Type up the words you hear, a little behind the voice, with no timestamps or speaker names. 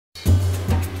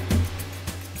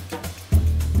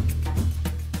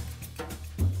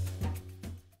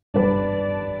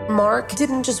Mark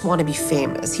didn't just want to be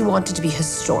famous, he wanted to be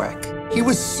historic. He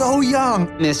was so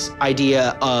young. This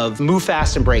idea of move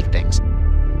fast and break things.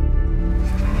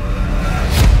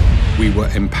 We were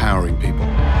empowering people.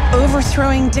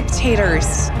 Overthrowing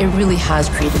dictators. It really has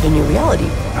created a new reality.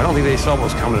 I don't think they saw what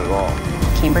was coming at all.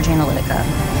 Cambridge Analytica,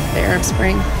 the Arab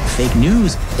Spring. Fake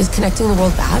news. Is connecting the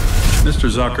world bad? Mr.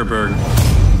 Zuckerberg,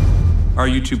 are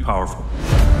you too powerful?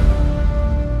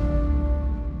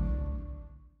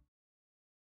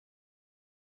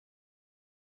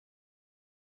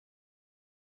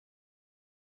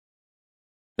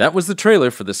 That was the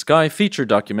trailer for the Sky feature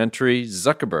documentary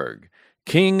Zuckerberg,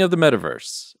 King of the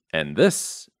Metaverse, and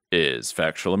this is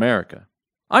Factual America.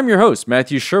 I'm your host,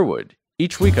 Matthew Sherwood.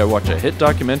 Each week I watch a hit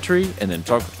documentary and then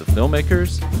talk with the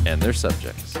filmmakers and their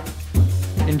subjects.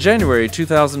 In January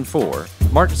 2004,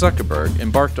 Mark Zuckerberg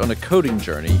embarked on a coding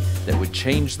journey that would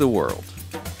change the world.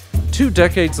 2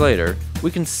 decades later,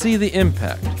 we can see the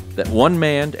impact that one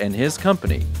man and his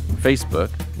company,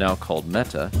 Facebook, now called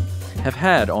Meta, have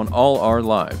had on all our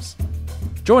lives.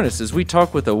 Join us as we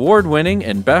talk with award-winning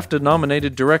and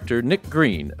BAFTA-nominated director Nick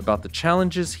Green about the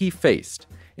challenges he faced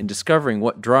in discovering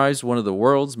what drives one of the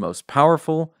world's most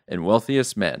powerful and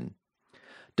wealthiest men.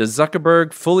 Does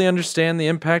Zuckerberg fully understand the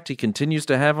impact he continues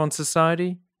to have on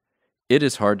society? It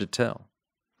is hard to tell.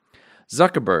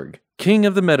 Zuckerberg, King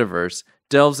of the Metaverse,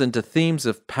 delves into themes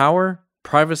of power,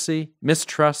 privacy,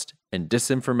 mistrust, and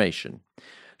disinformation,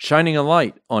 shining a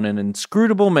light on an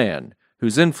inscrutable man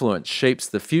whose influence shapes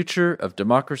the future of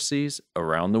democracies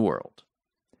around the world.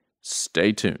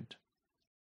 Stay tuned.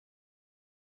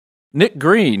 Nick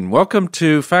Green, welcome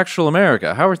to Factual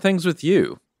America. How are things with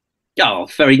you? Oh,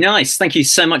 very nice. Thank you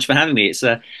so much for having me.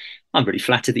 I'm really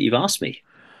flattered that you've asked me.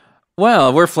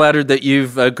 Well, we're flattered that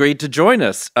you've agreed to join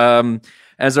us.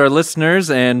 As our listeners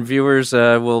and viewers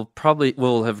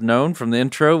will have known from the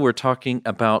intro, we're talking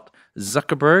about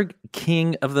Zuckerberg,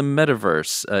 King of the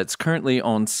Metaverse. It's currently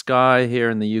on Sky here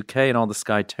in the UK and all the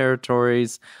Sky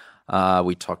territories.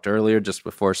 We talked earlier, just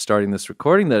before starting this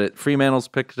recording, that Fremantle's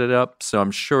picked it up, so I'm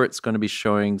sure it's going to be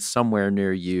showing somewhere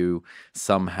near you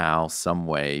somehow, some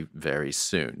way, very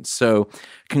soon. So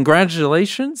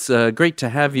congratulations. Great to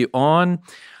have you on.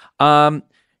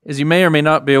 As you may or may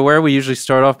not be aware, we usually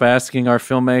start off by asking our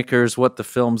filmmakers what the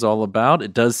film's all about.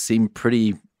 It does seem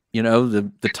pretty,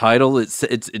 the title,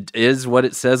 it is what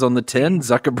it says on the tin,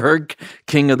 Zuckerberg,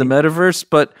 King of the Metaverse.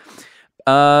 But,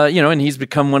 and he's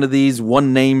become one of these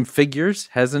one-name figures,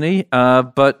 hasn't he?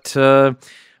 But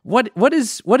what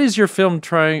is your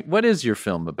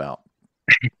film about?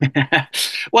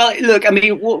 Well, look, I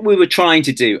mean, what we were trying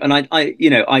to do, and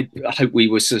I hope we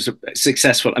were sort of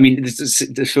successful. I mean,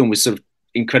 the film was sort of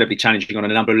incredibly challenging on a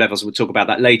number of levels. We'll talk about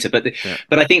that later. But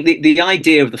I think the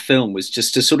idea of the film was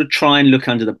just to sort of try and look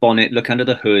under the bonnet, look under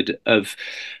the hood of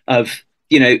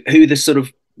who the sort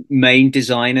of main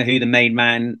designer, who the main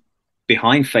man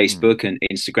behind Facebook and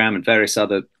Instagram and various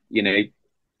other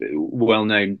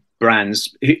well-known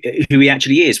brands, who he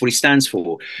actually is, what he stands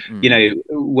for,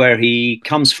 where he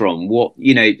comes from,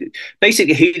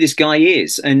 basically who this guy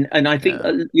is. And I think,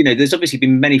 there's obviously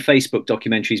been many Facebook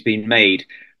documentaries being made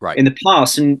in the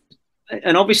past. And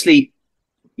obviously,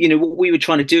 what we were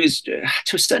trying to do is, to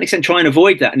a certain extent, try and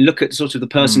avoid that and look at sort of the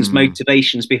person's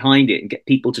motivations behind it and get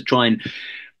people to try and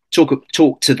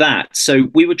talk to that. So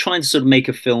we were trying to sort of make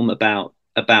a film about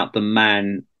the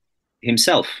man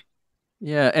himself.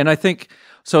 Yeah, and I think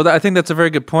that's a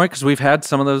very good point, because we've had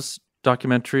some of those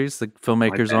documentaries, the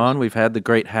filmmakers on. We've had the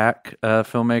Great Hack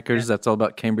filmmakers. That's all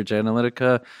about Cambridge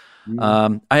Analytica.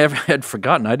 I had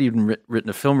forgotten. I'd even written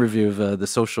a film review of The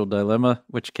Social Dilemma,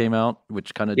 which came out,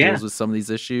 which kind of deals with some of these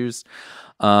issues.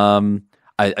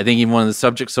 I think even one of the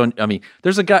subjects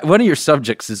there's a guy, one of your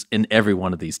subjects is in every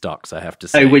one of these docs, I have to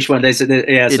say. Oh, which one? I'm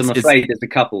afraid there's a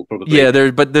couple, probably. Yeah,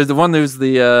 there's the one who's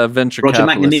the venture Roger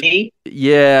capitalist. McNamee?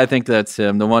 Yeah, I think that's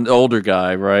him. The older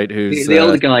guy, right? Who's the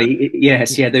older guy,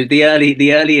 yes, yeah. The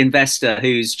early investor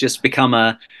who's just become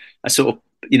a sort of,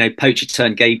 poacher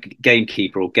turned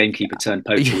gamekeeper, or gamekeeper turned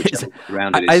poacher, whichever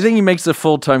around it is. I think he makes a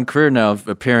full-time career now of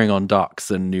appearing on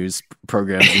docs and news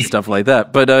programs and stuff like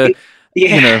that. But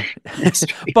yeah.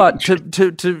 But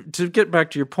to get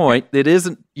back to your point, it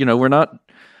isn't, we're not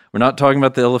talking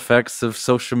about the ill effects of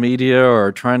social media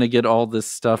or trying to get all this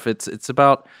stuff. It is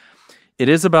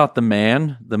about the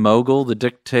man, the mogul, the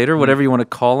dictator, whatever you want to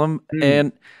call him,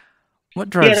 and what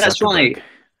drives that's Zuckerberg. right.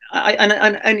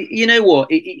 And you know what?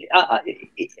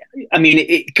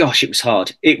 Gosh, it was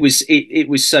hard. It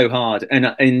was so hard.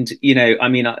 And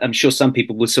I'm sure some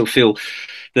people would still feel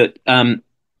that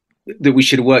that we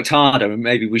should have worked harder, and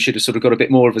maybe we should have sort of got a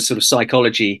bit more of a sort of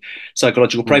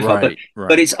psychological profile.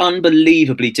 But it's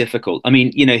unbelievably difficult. I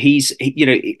mean, you know,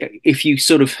 if you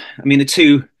sort of, I mean, the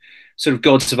two sort of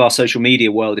gods of our social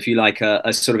media world, if you like,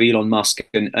 are sort of Elon Musk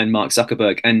and Mark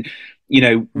Zuckerberg, and you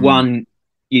know, one,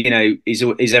 you know,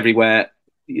 is everywhere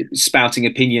spouting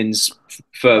opinions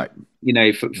for you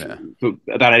know for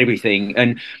about everything,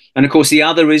 and of course the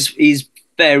other is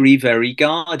very, very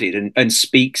guarded and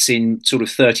speaks in sort of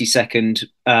 30-second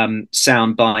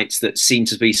sound bites that seem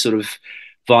to be sort of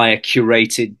via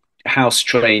curated,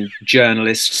 house-trained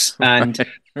journalists. And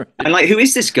and like, who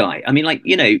is this guy? I mean, like,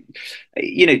 you know,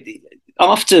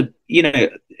 after, you know,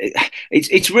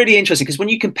 it's really interesting because when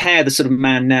you compare the sort of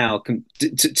man now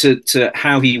to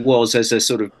how he was as a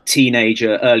sort of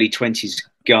teenager, early 20s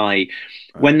guy,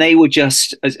 when they were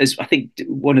just, as I think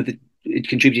one of the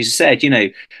contributors said, you know,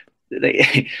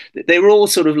 they were all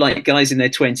sort of like guys in their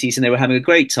 20s and they were having a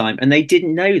great time, and they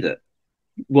didn't know that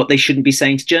what they shouldn't be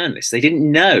saying to journalists. They didn't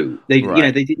know. You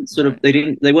know, they didn't sort of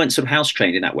they weren't sort of house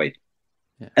trained in that way.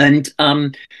 And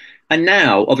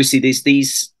now obviously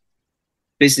these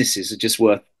businesses are just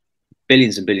worth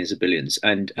billions and billions and billions,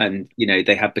 and you know,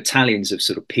 they have battalions of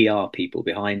sort of PR people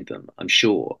behind them, I'm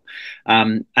sure,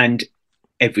 and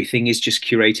everything is just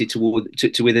curated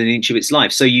to within an inch of its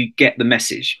life. So you get the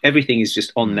message. Everything is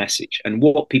just on message. And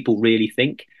what people really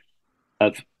think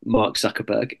of Mark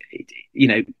Zuckerberg, you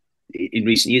know, in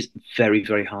recent years, very,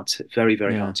 very hard to gauge. Very,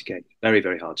 very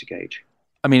hard to gauge.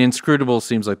 I mean, inscrutable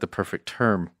seems like the perfect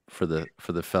term for the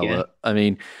fella. Yeah. I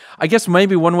mean, I guess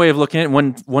maybe one way of looking at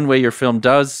it, one way your film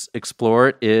does explore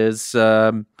it is, you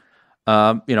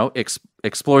know,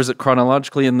 explores it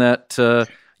chronologically in that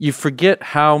you forget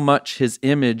how much his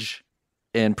image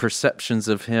and perceptions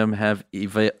of him have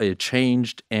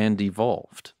changed and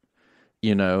evolved,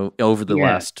 you know, over the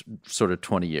last sort of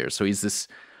 20 years. So he's this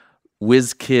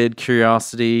whiz kid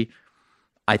curiosity.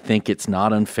 I think it's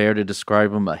not unfair to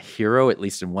describe him a hero, at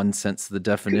least in one sense of the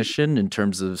definition, in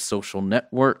terms of social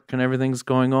network and everything's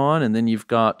going on. And then then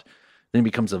he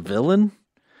becomes a villain.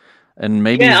 And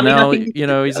maybe he's now, you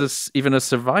know, he's even a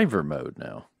survivor mode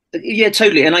now. Yeah,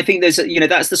 totally. And I think there's, you know,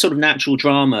 that's the sort of natural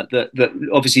drama that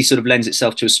obviously sort of lends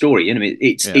itself to a story. You know,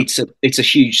 it's a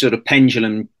huge sort of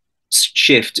pendulum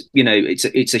shift. You know,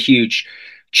 it's a huge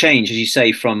change, as you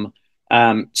say, from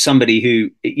somebody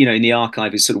who, you know, in the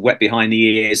archive is sort of wet behind the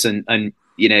ears and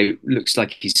you know, looks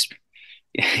like he's.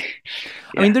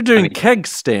 I mean, they're doing keg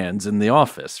stands in the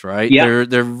office, right? Yeah.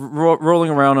 They're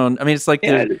rolling around on. I mean, it's like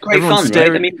great fun, right?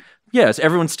 I mean. Yes,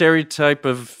 everyone's stereotype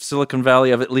of Silicon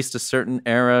Valley of at least a certain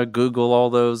era. Google, all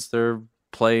those, they're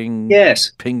playing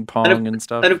ping pong and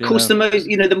stuff. And of course, the most,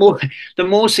 you know, the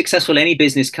more successful any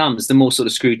business comes, the more sort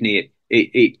of scrutiny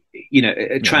it you know,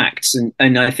 attracts.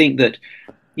 And I think that,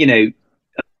 you know,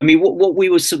 I mean, what we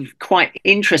were sort of quite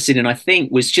interested in, I think,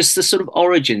 was just the sort of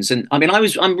origins. And I mean,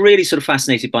 I'm really sort of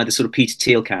fascinated by the sort of Peter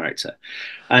Thiel character,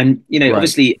 and you know,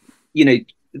 obviously, you know.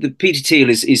 The Peter Thiel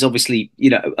is obviously, you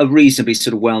know, a reasonably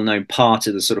sort of well-known part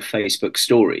of the sort of Facebook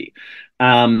story.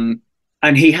 And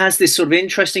he has this sort of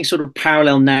interesting sort of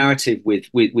parallel narrative with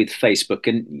Facebook.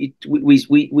 And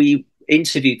we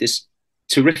interviewed this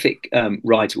terrific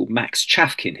writer called Max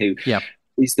Chafkin, who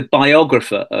is the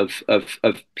biographer of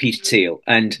Peter Thiel.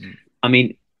 And I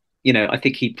mean, you know, I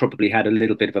think he probably had a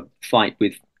little bit of a fight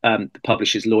with the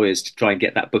publisher's lawyers to try and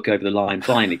get that book over the line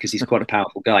finally, because he's quite a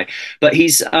powerful guy. But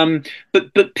he's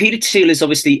but Peter Thiel is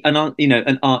obviously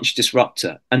an arch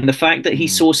disruptor, and the fact that he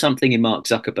saw something in Mark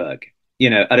Zuckerberg, you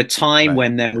know, at a time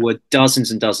when there were dozens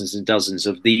and dozens and dozens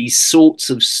of these sorts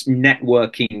of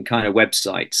networking kind of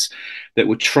websites that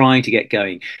were trying to get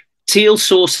going. Thiel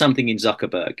saw something in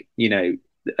Zuckerberg, you know,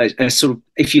 a sort of,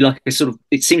 if you like, a sort of,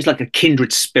 it seems like a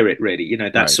kindred spirit, really, you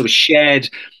know, that sort of shared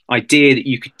idea that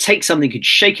you could take something, you could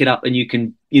shake it up, and you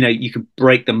can, you know, you can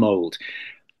break the mold.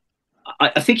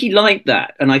 I think he liked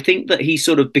that, and I think that he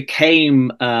sort of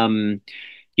became,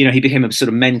 you know, he became a sort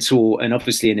of mentor and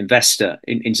obviously an investor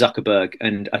in Zuckerberg,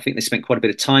 and I think they spent quite a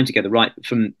bit of time together right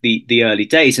from the early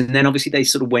days, and then obviously they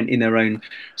sort of went in their own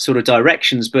sort of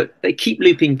directions, but they keep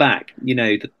looping back, you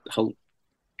know, the whole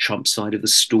Trump side of the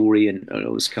story and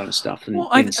all this kind of stuff. And, well,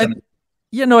 I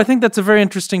think that's a very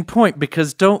interesting point,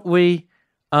 because don't we?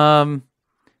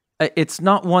 It's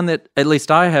not one that at least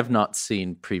I have not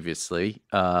seen previously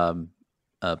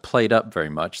played up very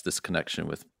much. This connection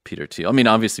with Peter Thiel. I mean,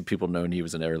 obviously, people know he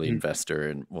was an early investor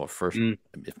and first,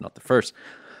 if not the first.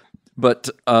 But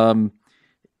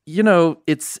you know,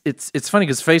 it's funny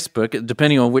because Facebook,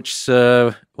 depending on which,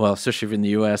 well, especially in the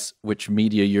US, which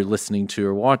media you're listening to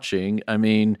or watching, I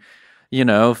mean, you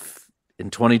know, in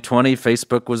 2020,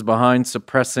 Facebook was behind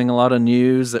suppressing a lot of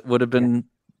news that would have been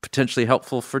potentially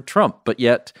helpful for Trump. But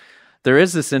yet there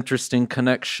is this interesting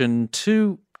connection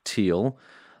to Thiel.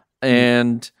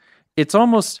 And it's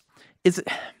almost, is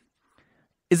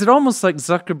it almost like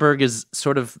Zuckerberg is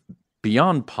sort of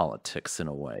beyond politics in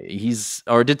a way?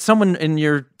 Or did someone in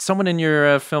your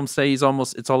film say it's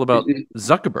all about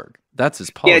Zuckerberg? That's his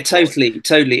politics. Yeah,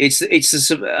 totally.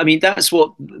 I mean, that was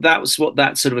what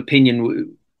that sort of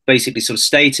opinion basically sort of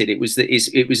stated. It was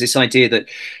this idea that,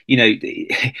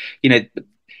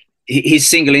 his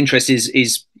single interest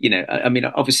is, I mean,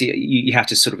 obviously you have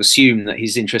to sort of assume that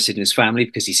he's interested in his family,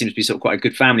 because he seems to be sort of quite a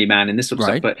good family man and this sort of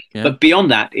stuff. But beyond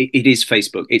that, it is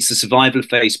Facebook. It's the survival of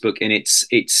Facebook, and it's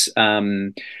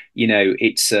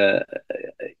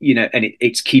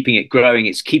keeping it growing.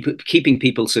 It's keeping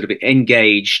people sort of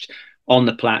engaged on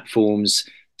the platforms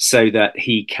so that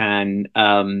he can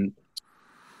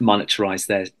monetize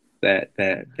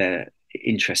their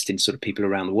interest in sort of people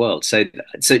around the world. So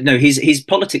no, his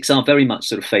politics are very much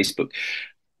sort of Facebook,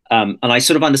 and I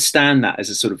sort of understand that as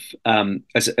a sort of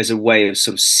as a way of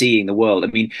sort of seeing the world. I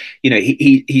mean,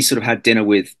 he sort of had dinner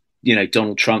with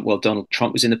Donald Trump while Donald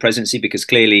Trump was in the presidency, because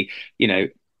clearly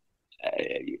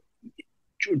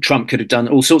Trump could have done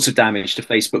all sorts of damage to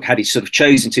Facebook had he sort of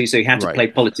chosen to. So he had to play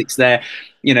politics there.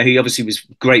 He obviously was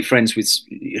great friends with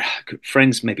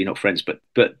maybe not friends, but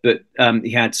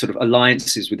he had sort of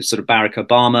alliances with sort of Barack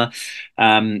Obama.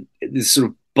 The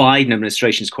sort of Biden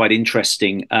administration is quite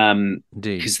interesting,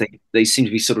 because they seem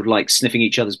to be sort of like sniffing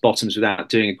each other's bottoms without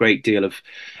doing a great deal of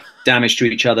damage to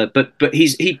each other. But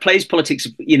he plays politics,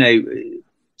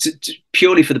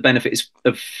 purely for the benefits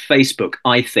of Facebook,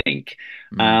 I think.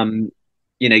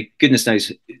 Goodness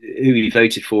knows who he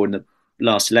voted for in the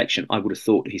last election. I would have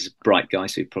thought he's a bright guy,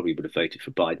 so he probably would have voted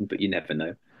for Biden, but you never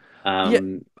know.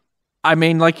 I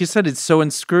mean, like you said, it's so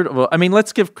inscrutable. I mean,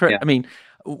 let's give credit. I mean,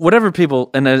 whatever people,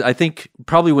 and I think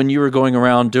probably when you were going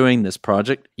around doing this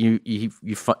project, you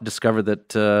discovered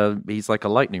that he's like a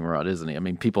lightning rod, isn't he? I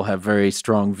mean, people have very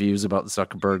strong views about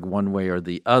Zuckerberg one way or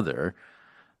the other.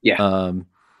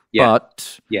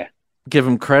 But give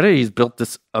him credit. He's built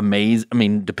this amazing, I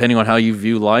mean, depending on how you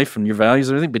view life and your values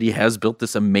and everything, but he has built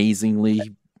this amazingly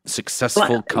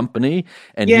successful company,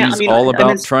 and he's all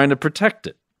about trying to protect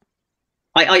it.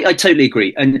 I totally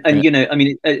agree. And I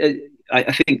mean,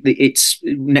 I think that it's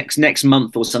next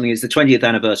month or something is the 20th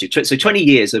anniversary. So 20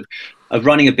 years of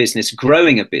running a business,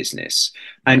 growing a business,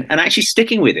 and actually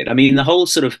sticking with it. I mean, the whole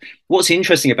sort of, what's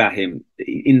interesting about him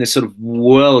in the sort of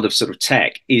world of sort of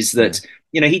tech is that,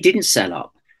 he didn't sell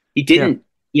up. He didn't,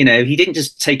 he didn't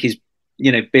just take his,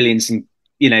 billions and,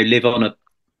 live on a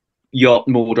yacht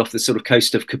moored off the sort of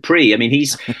coast of Capri. I mean,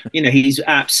 he's, he's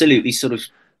absolutely sort of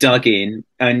dug in,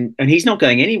 and he's not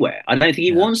going anywhere. I don't think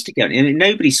he wants to go. I mean,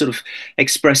 nobody sort of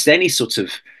expressed any sort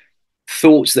of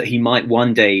thoughts that he might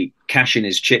one day cash in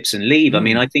his chips and leave. I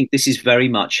mean, I think this is very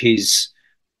much his.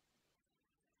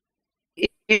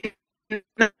 In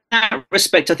that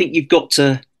respect, I think you've got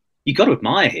to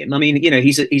admire him. I mean,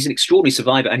 he's an extraordinary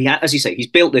survivor, and as you say, he's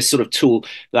built this sort of tool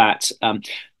that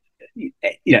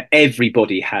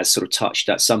everybody has sort of touched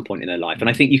at some point in their life. And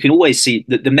I think you can always see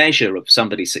that the measure of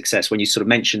somebody's success when you sort of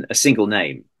mention a single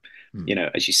name.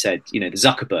 As you said, the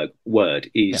Zuckerberg word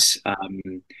is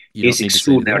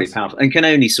extraordinarily powerful, and can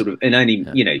only sort of, and only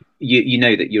you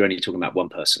know that you're only talking about one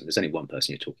person. There's only one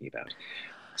person you're talking about.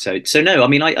 So no, I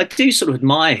mean, I do sort of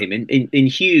admire him in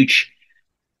huge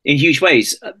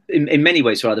ways, in many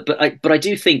ways rather. But I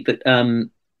do think that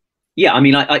I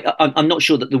mean, I'm not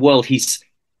sure that the world he's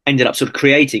ended up sort of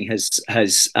creating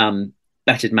has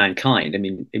bettered mankind. I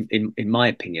mean, in my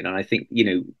opinion, and I think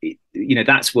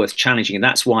that's worth challenging, and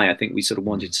that's why I think we sort of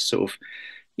wanted to sort of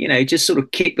just sort of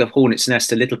kick the hornet's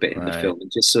nest a little bit in the film,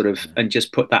 and just sort of and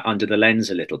just put that under the lens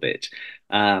a little bit.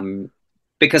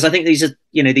 Because I think these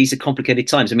are complicated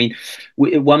times. I mean,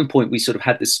 at one point we sort of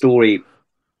had this story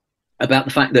about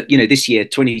the fact that this year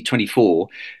 2024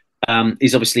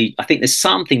 is obviously, I think there's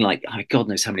something like, God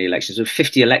knows how many elections, or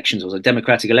 50 elections or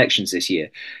democratic elections this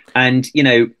year, and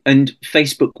and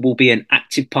Facebook will be an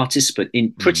active participant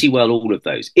in pretty well all of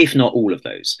those, if not all of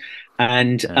those,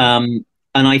 and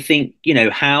I think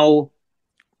how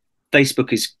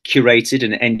Facebook is curated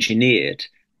and engineered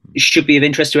should be of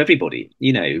interest to everybody.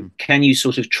 Can you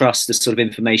sort of trust the sort of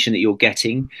information that you're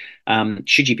getting?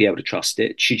 Should you be able to trust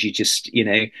it? Should you just,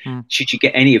 should you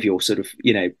get any of your sort of,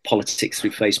 politics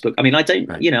through Facebook? I mean, I don't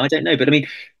know, but I mean,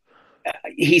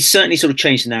 he's certainly sort of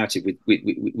changed the narrative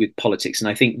with politics. And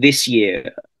I think this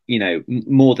year,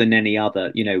 more than any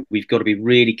other, we've got to be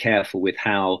really careful with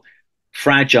how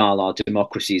fragile our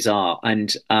democracies are.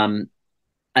 And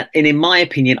and in my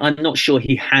opinion, I'm not sure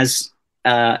he has.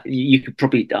 You could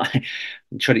probably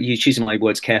try to use choosing my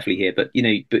words carefully here, but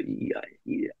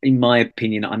in my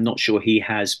opinion, I'm not sure he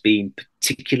has been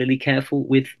particularly careful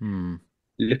with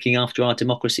looking after our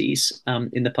democracies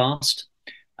in the past.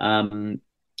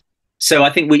 So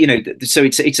I think so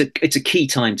it's a key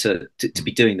time to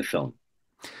be doing the film,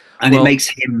 and it makes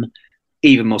him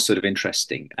even more sort of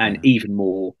interesting and even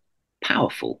more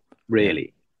powerful,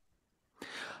 really.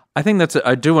 I think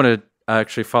I do want to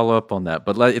actually follow up on that,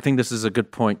 but I think this is a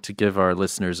good point to give our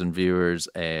listeners and viewers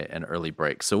an early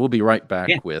break. So we'll be right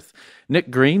back with Nick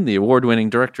Green, the award-winning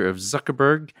director of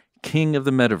Zuckerberg, King of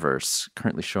the Metaverse,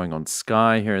 currently showing on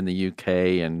Sky here in the UK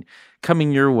and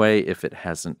coming your way if it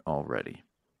hasn't already.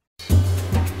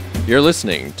 You're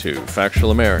listening to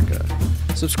Factual America.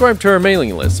 Subscribe to our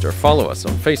mailing list or follow us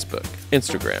on Facebook,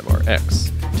 Instagram, or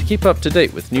X to keep up to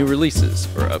date with new releases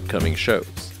or upcoming shows.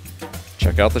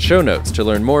 Check out the show notes to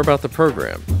learn more about the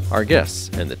program, our guests,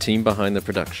 and the team behind the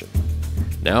production.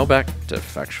 Now back to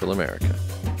Factual America.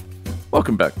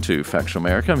 Welcome back to Factual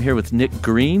America. I'm here with Nick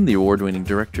Green, the award-winning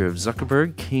director of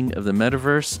Zuckerberg, King of the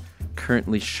Metaverse,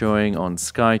 currently showing on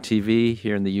Sky TV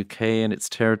here in the UK and its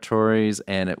territories,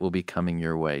 and it will be coming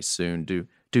your way soon. Do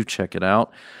check it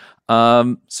out.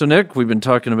 So Nick, we've been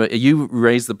talking about, you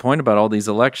raised the point about all these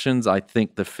elections. I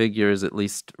think the figure is at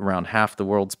least around half the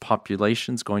world's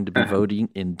population is going to be voting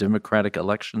in democratic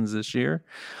elections this year.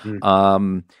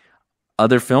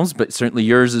 Other films, but certainly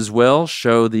yours as well,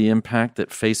 show the impact that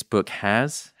Facebook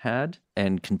has had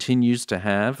and continues to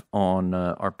have on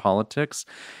our politics.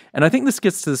 And I think this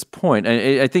gets to this point.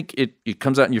 I think it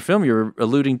comes out in your film. You're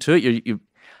alluding to it. You,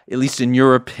 at least in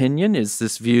your opinion, is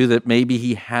this view that maybe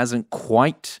he hasn't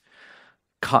quite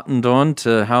cottoned on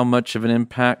to how much of an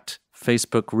impact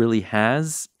Facebook really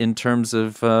has in terms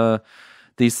of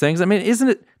these things. I mean, isn't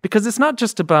it? Because it's not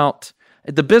just about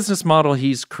the business model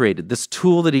he's created, this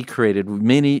tool that he created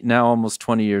now almost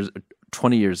 20 years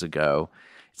ago.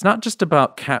 It's not just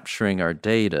about capturing our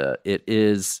data. It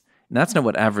is, and that's not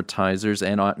what advertisers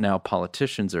and now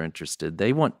politicians are interested.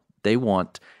 They want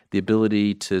the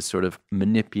ability to sort of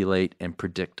manipulate and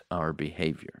predict our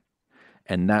behavior.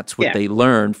 And that's what they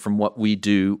learn from what we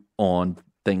do on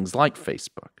things like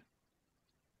Facebook.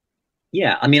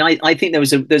 Yeah, I mean, I think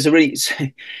there's a really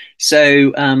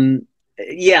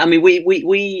yeah. I mean,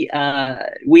 we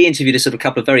interviewed a sort of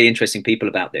couple of very interesting people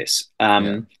about this. I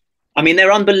mean,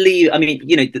 they're unbelievable. I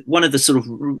mean, one of the sort of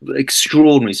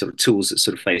extraordinary sort of tools that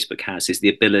sort of Facebook has is the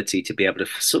ability to be able to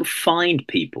sort of find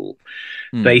people,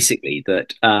 basically,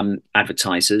 that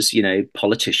advertisers,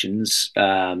 politicians,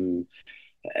 want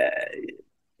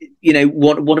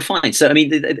to find. So I mean,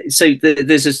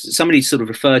 there's somebody sort of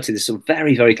referred to this sort of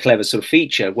very, very clever sort of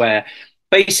feature where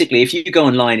basically if you go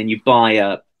online and you buy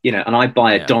and I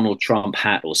buy a Donald Trump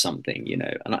hat or something,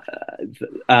 and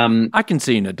I can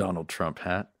see in a Donald Trump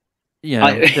hat.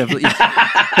 Definitely.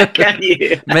 Can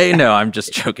you? No, I'm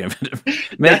just joking.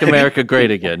 Make America great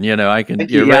again. I can.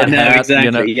 Your red hat.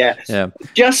 Exactly. Yeah.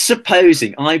 Just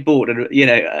supposing I bought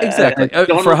exactly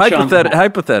for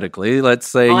hypothetically, let's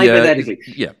say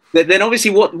hypothetically, Then obviously,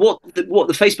 what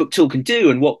the Facebook tool can do,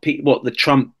 and what the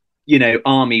Trump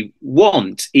army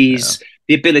want is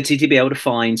the ability to be able to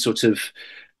find sort of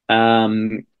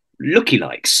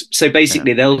lookalikes. So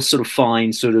basically, they'll sort of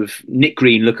find sort of Nick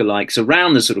Green lookalikes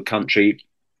around the sort of country,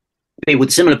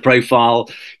 with similar profile,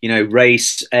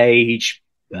 race, age,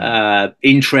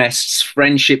 interests,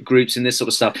 friendship groups, and this sort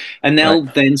of stuff, and they'll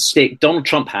then stick Donald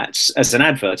Trump hats as an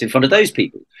advert in front of those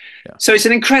people. So it's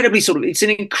an incredibly sort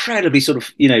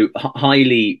of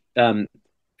highly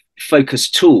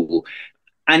focused tool.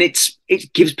 And it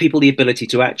gives people the ability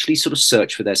to actually sort of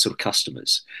search for their sort of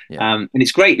customers. And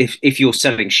it's great if you're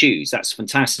selling shoes, that's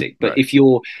fantastic. But if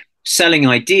you're selling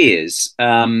ideas,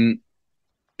 then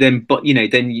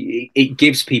it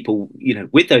gives people,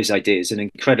 with those ideas, an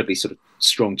incredibly sort of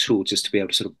strong tool just to be able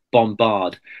to sort of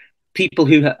bombard people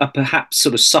who are perhaps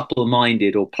sort of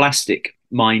supple-minded or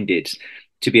plastic-minded,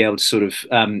 to be able to sort of,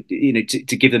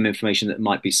 to give them information that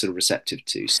might be sort of receptive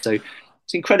to. So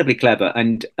it's incredibly clever.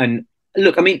 And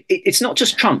look, I mean, it's not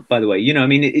just Trump, by the way. I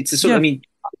mean, it's a sort of, I mean,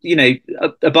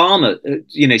 Obama,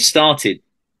 started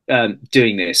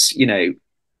doing this,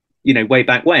 way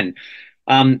back when.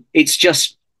 It's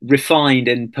just refined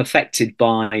and perfected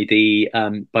by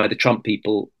the Trump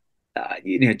people,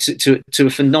 to a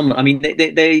phenomenal. I mean,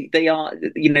 they are,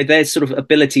 their sort of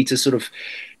ability to sort of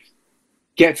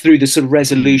get through the sort of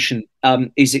resolution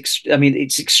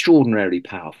it's extraordinarily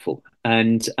powerful.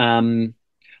 And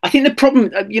I think the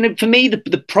problem, for me,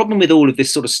 the problem with all of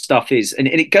this sort of stuff is, and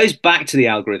it goes back to the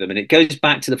algorithm, and it goes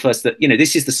back to the first that,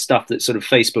 this is the stuff that sort of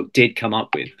Facebook did come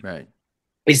up with, right?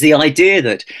 Is the idea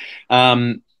that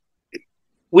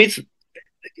with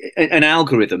an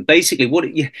algorithm, basically,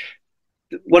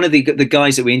 one of the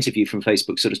guys that we interviewed from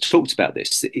Facebook sort of talked about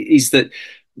this, is that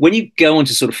when you go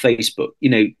onto sort of Facebook,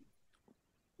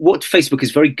 what Facebook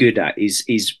is very good at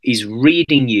is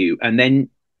reading you and then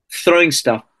throwing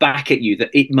stuff back at you that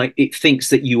it thinks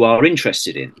that you are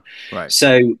interested in. Right.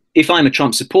 So if I'm a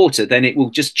Trump supporter, then it will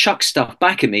just chuck stuff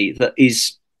back at me that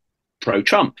is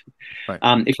pro-Trump. Right.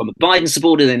 If I'm a Biden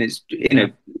supporter, then it's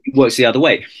it works the other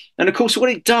way. And of course, what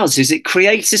it does is it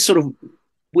creates this sort of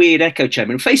weird echo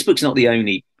chamber. And Facebook's not the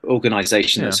only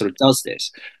organization that sort of does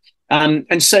this.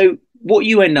 And so what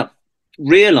you end up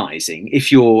realizing,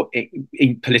 if you're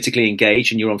politically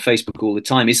engaged and you're on Facebook all the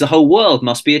time, is the whole world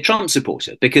must be a Trump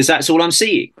supporter, because that's all I'm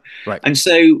seeing. Right. And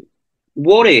so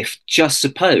what if, just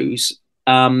suppose,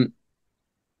 the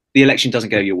election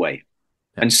doesn't go your way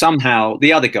and somehow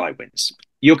the other guy wins?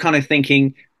 You're kind of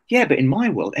thinking, yeah, but in my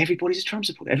world, everybody's a Trump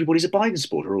supporter, everybody's a Biden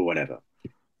supporter or whatever.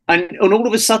 And all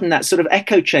of a sudden, that sort of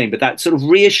echo chamber, that sort of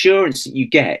reassurance that you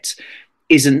get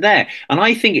isn't there. And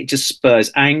I think it just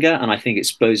spurs anger, and I think it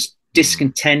spurs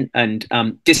discontent and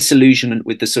disillusionment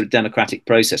with the sort of democratic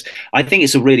process. I think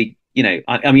it's a really,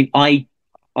 I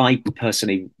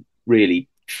personally really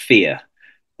fear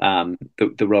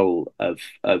the role of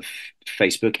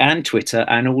Facebook and Twitter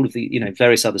and all of the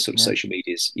various other sort of social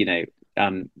medias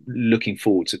looking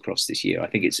forwards across this year. I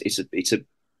think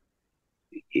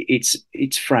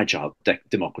it's fragile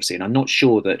democracy, and I'm not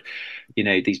sure that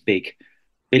these big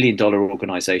billion-dollar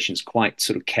organizations quite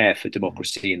sort of care for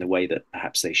democracy in the way that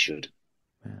perhaps they should.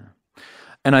 Yeah.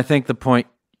 And I think the point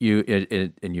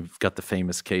and you've got the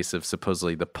famous case of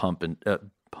supposedly the Pope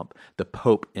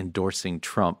endorsing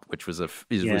Trump, which was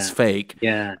was fake.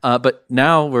 Yeah. But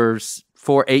now we're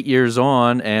 8 years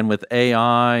on, and with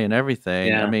AI and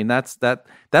everything, I mean that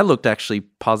looked actually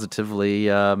positively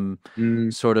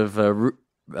sort of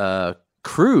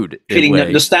crude,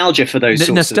 feeling nostalgia for those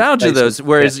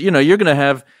whereas you're gonna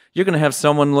have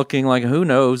someone looking like, who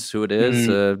knows who it is,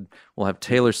 we'll have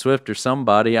Taylor Swift or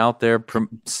somebody out there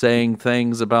saying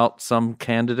things about some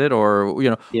candidate, or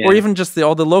or even just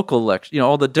all the local elections,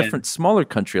 all the different smaller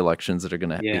country elections that are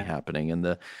going to be happening,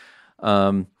 and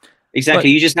exactly.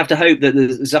 You just have to hope that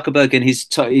Zuckerberg and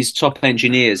his top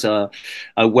engineers are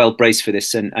well braced for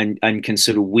this and can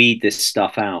sort of weed this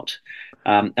stuff out.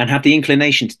 And have the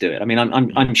inclination to do it. I mean,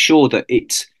 I'm sure that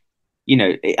it's,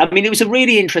 it was a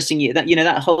really interesting year.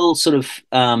 That whole sort of,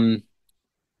 that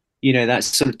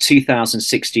sort of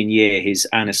 2016 year, his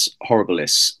Annus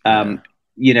Horribilis. I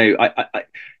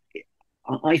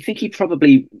think he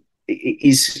probably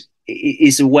is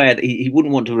aware that he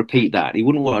wouldn't want to repeat that. He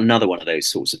wouldn't want another one of those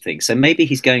sorts of things. So maybe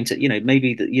he's going to,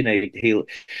 maybe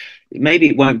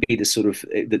it won't be the sort of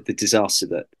the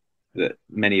disaster that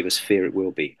many of us fear it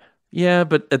will be. Yeah,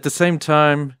 but at the same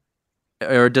time,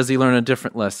 or does he learn a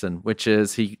different lesson, which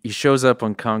is he shows up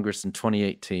on Congress in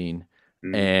 2018,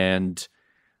 and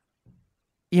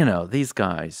these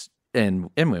guys and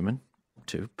women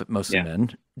too, but mostly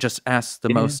men, just ask the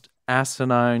most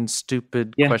asinine,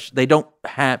 stupid question. They don't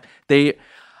have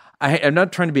I'm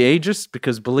not trying to be ageist,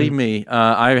 because believe me,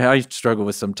 I struggle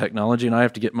with some technology, and I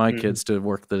have to get my kids to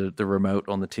work the remote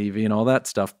on the TV and all that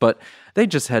stuff. But they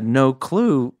just had no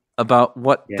clue about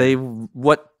what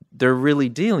they're really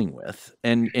dealing with,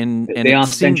 and they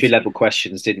asked entry level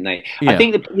questions, didn't they? I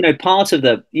think that part of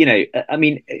the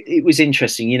it was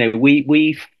interesting.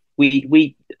 We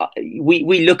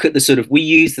look at the sort of, we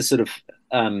use the sort of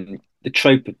the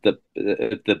trope of the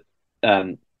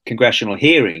congressional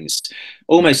hearings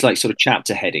almost like sort of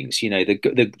chapter headings,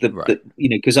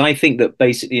 because I think that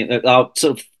basically our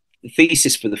sort of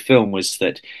thesis for the film was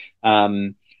that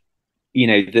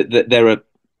that there are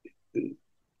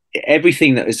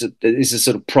everything that is a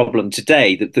sort of problem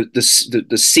today, that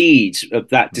the seeds of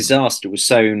that disaster was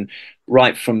sown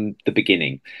right from the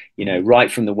beginning, right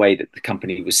from the way that the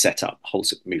company was set up.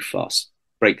 Wholesale, move fast,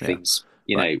 break things,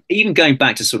 even going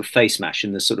back to sort of face mash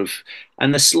and the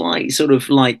slight sort of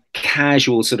like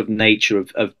casual sort of nature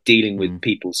of dealing with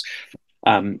people's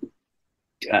data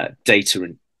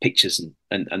and pictures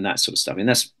and that sort of stuff. And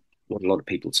that's what a lot of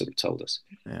people sort of told us.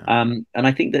 And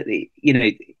I think that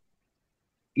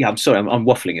I'm sorry, I'm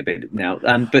waffling a bit now.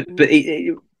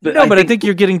 But I think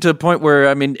you're getting to a point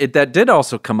where, that did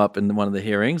also come up in one of the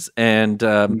hearings,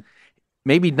 and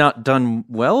maybe not done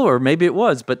well, or maybe it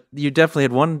was, but you definitely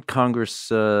had one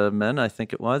congressman, I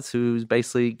think it was, who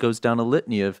basically goes down a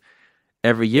litany of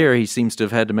every year he seems to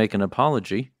have had to make an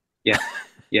apology. Yeah.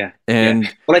 Yeah.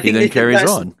 And Well, I he think then carries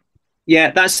that's, on.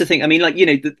 yeah, that's the thing. I mean, like,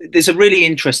 there's a really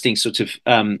interesting sort of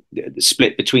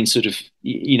split between sort of,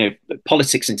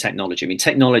 politics and technology. I mean,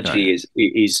 technology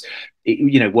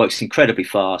works incredibly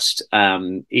fast.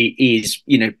 It is,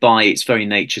 by its very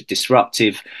nature,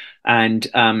 disruptive, and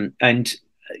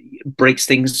breaks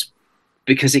things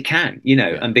because it can,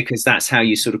 and because that's how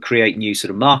you sort of create new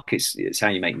sort of markets. It's how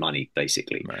you make money,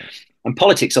 basically. Right. And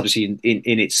politics, obviously,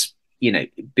 in its,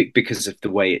 because of the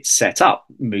way it's set up,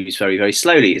 moves very, very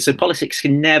slowly. So politics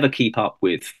can never keep up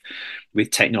with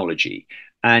technology.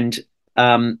 And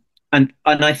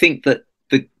I think that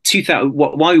the 2000,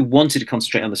 why we wanted to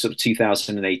concentrate on the sort of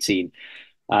 2018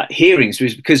 hearings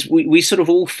was because we sort of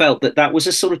all felt that was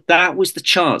the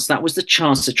chance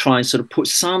to try and sort of put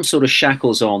some sort of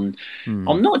shackles on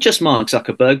not just Mark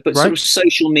Zuckerberg, but sort of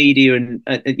social media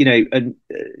and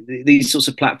these sorts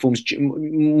of platforms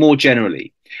more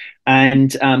generally,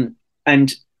 and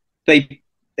they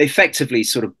effectively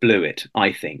sort of blew it,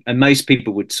 I think, and most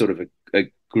people would sort of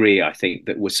agree, I think,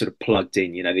 that were sort of plugged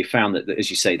in. They found that, as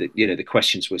you say, that the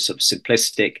questions were sort of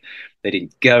simplistic, they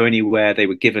didn't go anywhere, they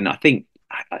were given, I think,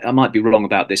 I might be wrong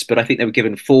about this, but I think they were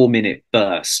given 4-minute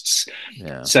bursts.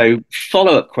 Yeah. So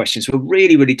follow-up questions were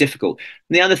really, really difficult.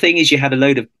 And the other thing is you had a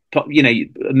load of,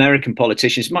 American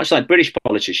politicians, much like British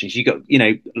politicians, you got,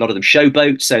 a lot of them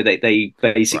showboat. So they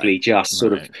basically just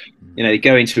sort of, they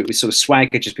go into it with sort of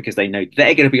swagger just because they know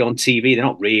they're going to be on TV. They're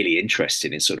not really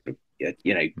interested in sort of,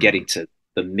 getting to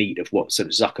the meat of what sort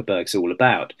of Zuckerberg's all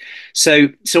about. So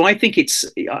I think it's,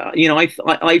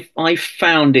 I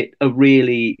found it a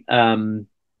really,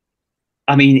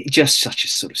 just such a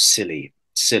sort of silly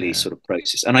sort of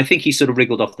process. And I think he sort of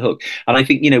wriggled off the hook. And I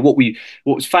think, what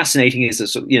was fascinating is that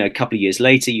sort of, a couple of years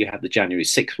later, you have the January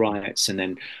 6th riots, and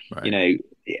then,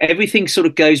 everything sort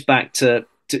of goes back to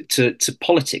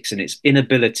politics and its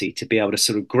inability to be able to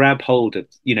sort of grab hold of,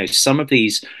 some of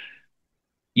these,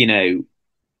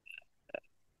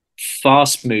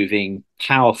 fast moving,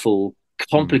 powerful,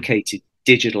 complicated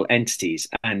digital entities,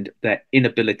 and their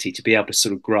inability to be able to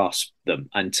sort of grasp them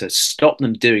and to stop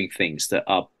them doing things that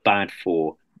are bad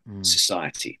for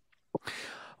society.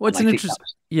 Well, it's an interesting,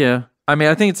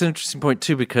 I think it's an interesting point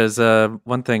too, because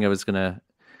one thing I was gonna,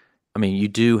 you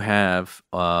do have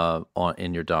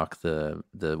in your doc the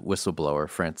whistleblower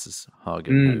Frances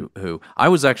Haugen, who I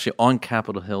was actually on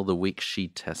Capitol Hill the week she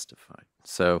testified.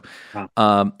 So,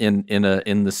 in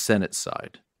the Senate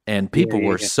side, and people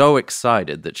were so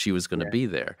excited that she was going to be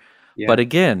there. Yeah. But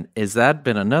again, has that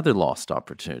been another lost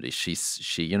opportunity? She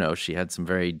had some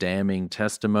very damning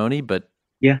testimony, but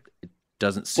it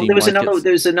doesn't seem. Well,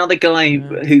 there was another guy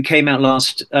who came out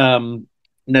last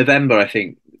November, I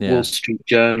think, Wall Street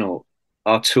Journal,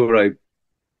 Arturo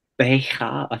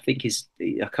Beja, I think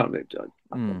I can't remember.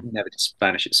 I never did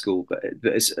Spanish at school, but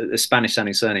it's a Spanish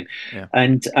sounding surname. Yeah.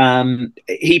 And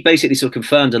he basically sort of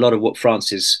confirmed a lot of what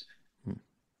Francis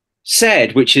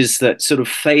said, which is that sort of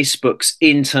Facebook's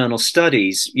internal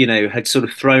studies, had sort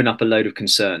of thrown up a load of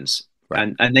concerns,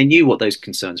 and they knew what those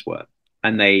concerns were,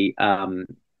 and they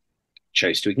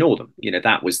chose to ignore them.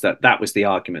 That was the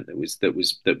argument that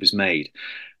was made,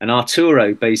 and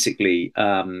Arturo basically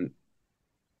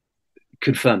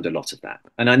confirmed a lot of that.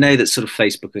 And I know that sort of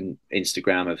Facebook and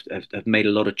Instagram have made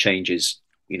a lot of changes,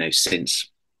 since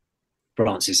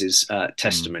Francis's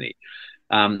testimony.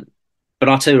 But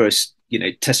Arturo's,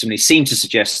 testimony seemed to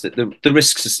suggest that the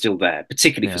risks are still there,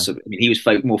 particularly for sort of, he was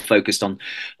more focused on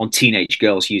teenage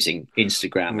girls using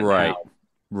Instagram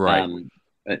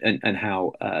and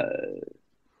how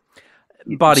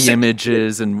body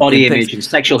images and body image and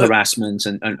sexual harassment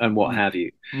and what have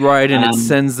you. Right, and it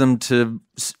sends them to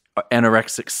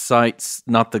anorexic sites,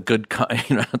 not the good kind,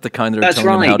 not the kind that are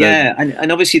telling them how to. And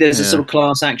obviously there's a sort of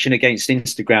class action against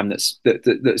Instagram that's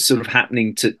sort of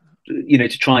happening to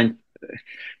try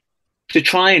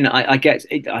and I get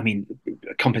it,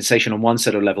 compensation on one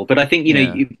sort of level, but I think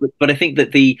but I think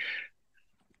that the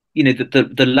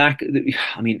lack,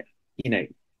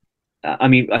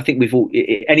 I think we've all,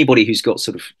 anybody who's got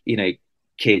sort of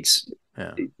kids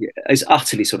is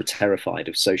utterly sort of terrified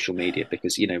of social media,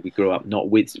 because we grew up not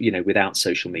with without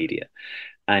social media,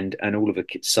 and all of a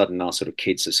sudden our sort of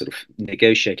kids are sort of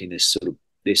negotiating this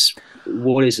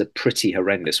what is a pretty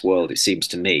horrendous world, it seems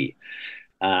to me,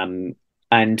 and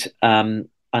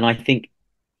I think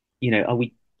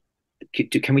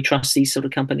can we trust these sort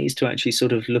of companies to actually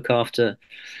sort of look after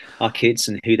our kids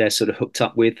and who they're sort of hooked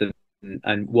up with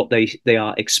and what they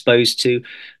are exposed to?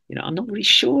 I'm not really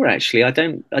sure, actually. I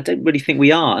don't really think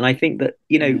we are. And I think that,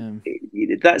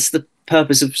 that's the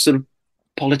purpose of sort of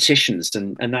politicians,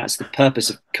 and that's the purpose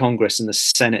of Congress and the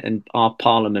Senate and our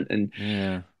Parliament. And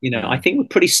I think we're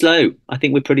pretty slow. I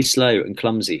think we're pretty slow and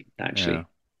clumsy, actually. Yeah.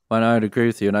 Well, I would agree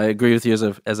with you, and I agree with you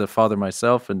as a father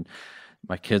myself. And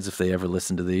my kids, if they ever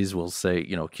listen to these, will say,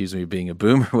 accuse me of being a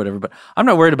boomer or whatever. But I'm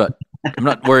not worried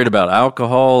about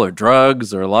alcohol or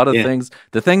drugs or a lot of things.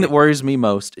 The thing that worries me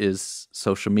most is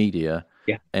social media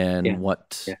and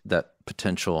what that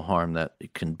potential harm that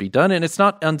it can be done. And it's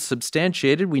not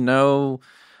unsubstantiated. We know,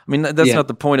 I mean, that's not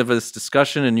the point of this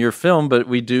discussion in your film, but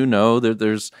we do know that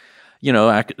there's,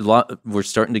 we're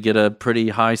starting to get a pretty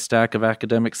high stack of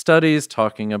academic studies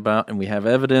talking about, and we have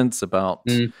evidence about,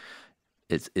 is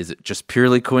it just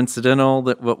purely coincidental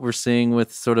that what we're seeing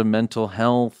with sort of mental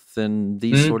health and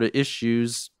these sort of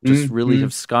issues just really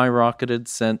have skyrocketed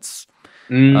since,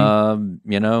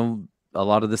 a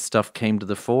lot of this stuff came to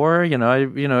the fore?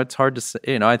 It's hard to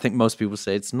say. I think most people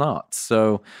say it's not.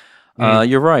 So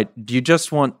you're right. We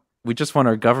just want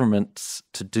our governments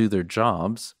to do their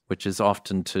jobs, which is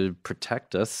often to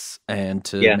protect us and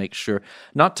to make sure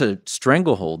not to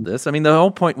stranglehold this. I mean, the whole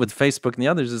point with Facebook and the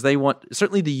others is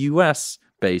certainly the U.S.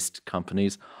 based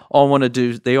companies all want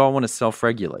to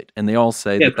self-regulate, and they all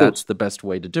say that that's the best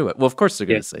way to do it. Well, of course they're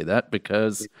going to say that,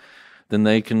 because then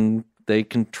they can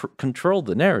control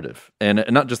the narrative, and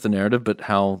not just the narrative, but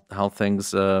how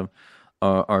things are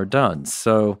done.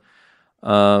 So,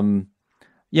 well,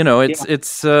 you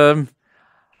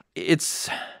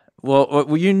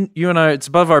and I, it's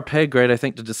above our pay grade, I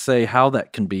think, to just say how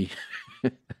that can be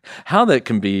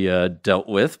dealt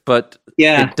with. But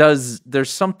it does. There's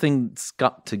something's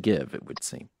got to give, it would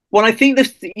seem. Well, I think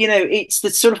it's the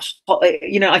sort of,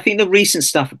 I think the recent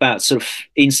stuff about sort of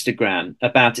Instagram,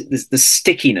 about the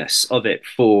stickiness of it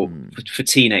for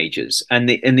teenagers, and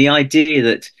the idea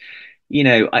that,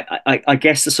 I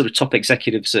guess the sort of top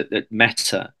executives at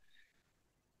Meta,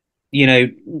 they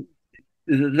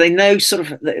know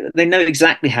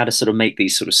exactly how to sort of make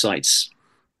these sort of sites.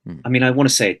 I mean, I want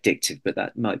to say addictive, but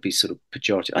that might be sort of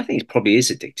pejorative. I think it probably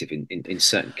is addictive in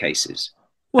certain cases.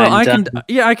 Well, I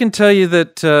can tell you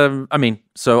that.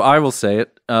 So I will say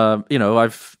it.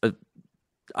 I've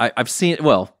seen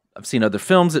other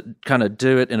films that kind of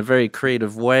do it in a very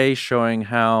creative way, showing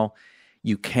how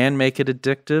you can make it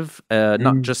addictive,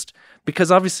 not just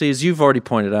because obviously, as you've already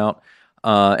pointed out,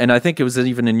 and I think it was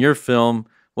even in your film.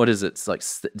 What is it? It's like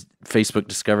Facebook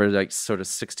discovered like sort of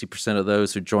 60% of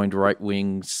those who joined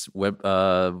right-wing web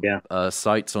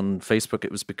sites on Facebook.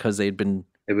 It was because they were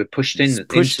pushed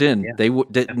in. Yeah. They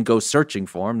didn't go searching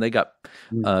for them. They got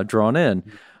drawn in.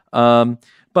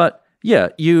 But yeah,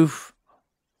 these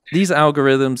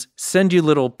algorithms send you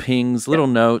little pings, little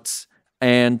notes,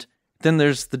 and then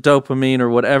there's the dopamine or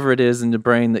whatever it is in the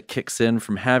brain that kicks in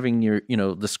from having your,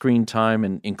 the screen time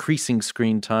and increasing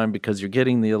screen time because you're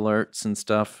getting the alerts and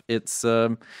stuff. It's, I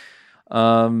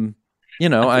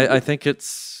think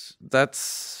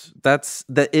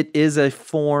that it is a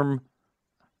form.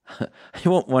 You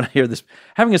won't want to hear this.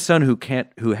 Having a son who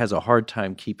has a hard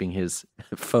time keeping his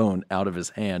phone out of his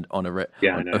hand on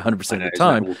 100% of the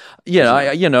time.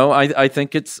 I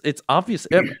think it's obvious.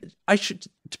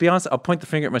 To be honest, I'll point the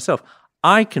finger at myself.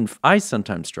 I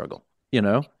sometimes struggle.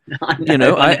 Whatever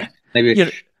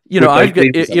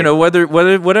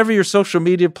your social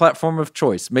media platform of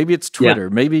choice. Maybe it's Twitter.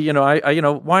 Maybe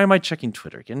why am I checking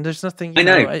Twitter again? There's nothing. I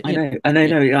know.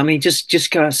 I mean,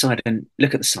 just go outside and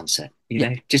look at the sunset.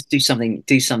 Just do something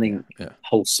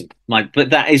wholesome. But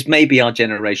that is maybe our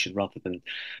generation rather than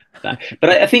that.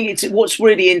 But I think it's what's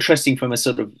really interesting from a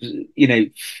sort of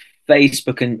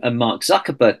Facebook and Mark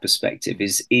Zuckerberg perspective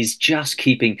is just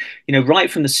keeping right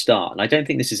from the start, and I don't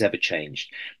think this has ever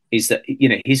changed. Is that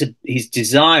his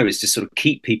desire is to sort of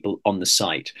keep people on the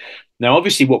site. Now,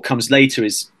 obviously, what comes later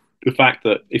is the fact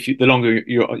that the longer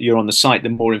you're on the site, the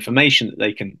more information that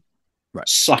they can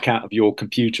suck out of your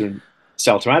computer and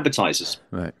sell to advertisers.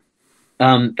 Right.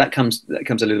 That comes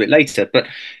a little bit later, but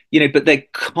they're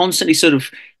constantly sort of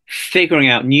figuring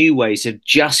out new ways of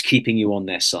just keeping you on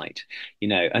their site.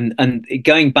 And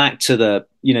going back to the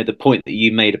point that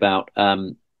you made about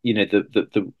the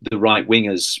right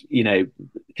wingers.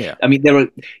 I mean, there are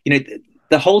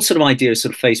the whole sort of idea of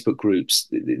sort of Facebook groups.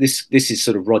 This is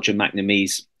sort of Roger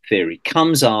McNamee's theory.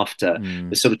 Comes after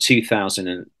the sort of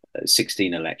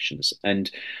 2016 elections,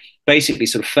 and basically,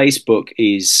 sort of Facebook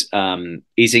is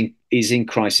in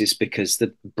crisis because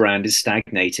the brand is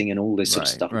stagnating and all this sort of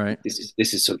stuff. Right. This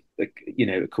is sort of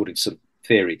according to sort of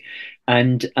theory,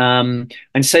 and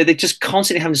so they're just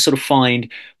constantly having to sort of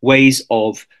find ways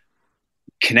of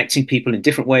connecting people in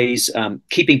different ways,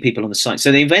 keeping people on the site.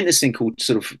 So they invent this thing called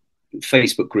sort of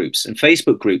Facebook groups, and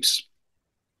Facebook groups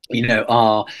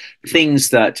are things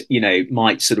that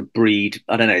might sort of breed,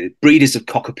 I don't know, breeders of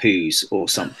cockapoos or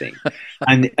something,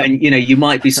 and you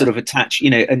might be sort of attached,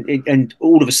 and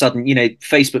all of a sudden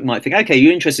Facebook might think, okay,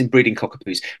 you're interested in breeding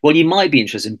cockapoos, well, you might be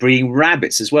interested in breeding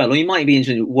rabbits as well, or you might be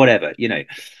interested in whatever.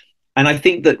 And I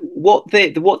think that what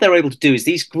they're able to do is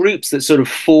these groups that sort of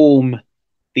form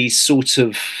these sort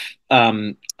of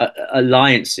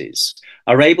alliances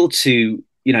are able to,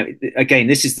 again,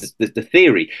 this is the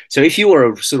theory. So if you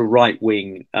are a sort of right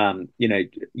wing,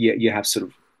 you have sort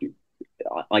of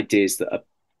ideas that are,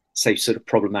 say, sort of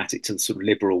problematic to the sort of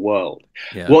liberal world.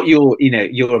 Yeah. What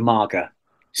you're a MAGA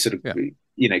sort of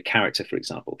character, for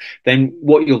example. Then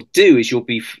what you'll do is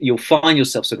you'll find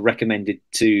yourself sort of recommended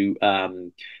to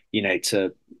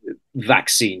to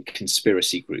vaccine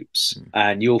conspiracy groups,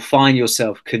 and you'll find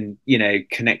yourself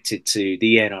connected to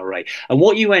the NRA. And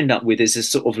what you end up with is a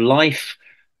sort of life.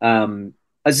 As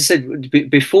I said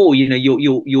before,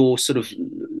 your sort of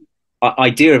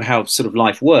idea of how sort of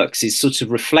life works is sort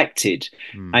of reflected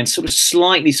and sort of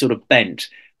slightly sort of bent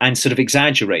and sort of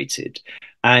exaggerated,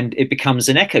 and it becomes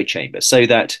an echo chamber. So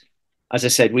that, as I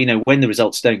said, when the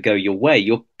results don't go your way,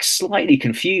 you're slightly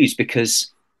confused because,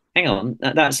 hang on,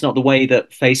 that's not the way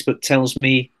that Facebook tells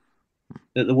me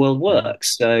that the world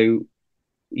works. So,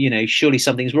 surely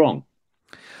something's wrong.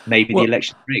 Maybe the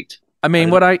election's rigged. I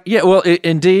mean,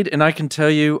 indeed, and I can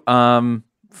tell you,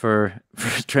 for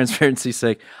transparency's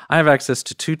sake, I have access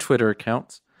to 2 Twitter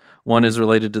accounts. One is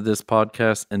related to this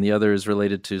podcast, and the other is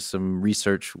related to some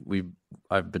research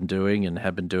I've been doing and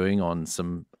have been doing on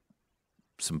some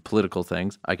political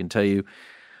things. I can tell you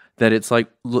that it's like,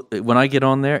 when I get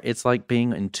on there, it's like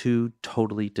being in 2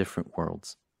 totally different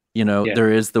worlds.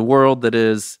 There is the world that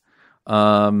is,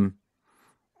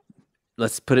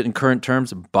 let's put it in current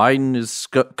terms, Biden is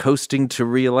coasting to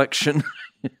re-election,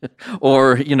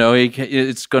 or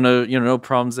it's gonna no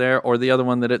problems there, or the other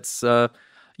one that it's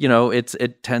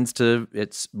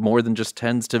it's more than just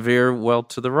tends to veer well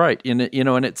to the right, and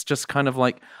it's just kind of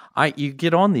like you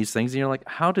get on these things and you're like,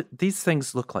 how did these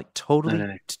things look like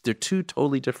totally? They're 2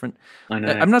 totally different. I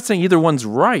know. I'm not saying either one's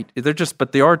right.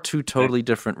 But they are 2 totally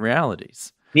different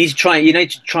realities. You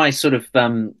need to try sort of.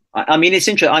 I mean, it's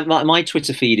interesting. My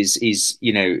Twitter feed is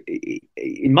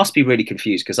it must be really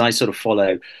confused because I sort of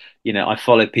follow, I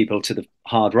follow people to the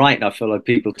hard right and I follow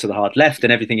people to the hard left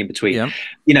and everything in between. Yeah.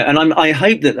 And I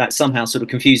hope that somehow sort of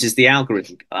confuses the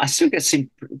algorithm. I still get some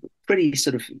pretty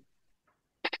sort of,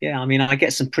 I mean, I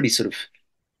get some pretty sort of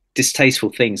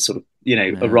distasteful things sort of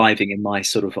arriving in my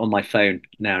sort of on my phone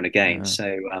now and again.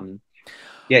 So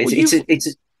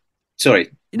it's sorry.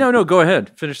 No, go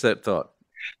ahead. Finish that thought.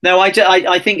 No, I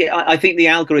think the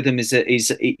algorithm is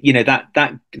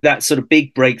that sort of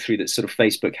big breakthrough that sort of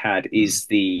Facebook had is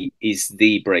the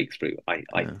breakthrough.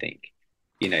 I think,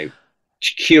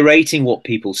 curating what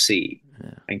people see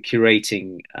and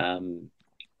curating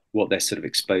what they're sort of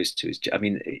exposed to is. I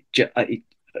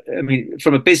mean,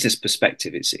 from a business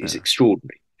perspective, it's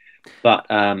extraordinary, but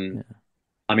I mean,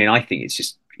 I think it's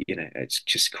just it's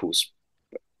just caused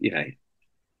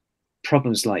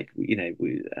problems like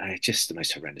just the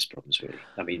most horrendous problems, really.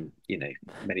 I mean,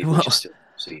 many of which are still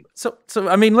seen. So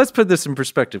I mean, let's put this in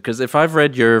perspective, because if I've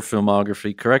read your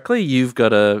filmography correctly, you've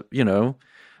got a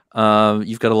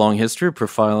long history of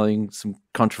profiling some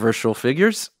controversial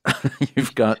figures.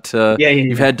 You've got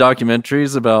you've had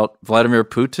documentaries about Vladimir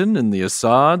Putin and the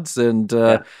Assads, and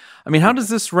I mean, how does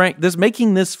this rank?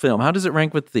 Making this film, how does it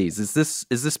rank with these? Is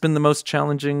this been the most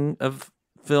challenging of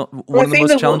film? One of the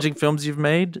most challenging films you've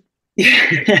made? You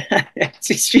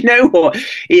know what?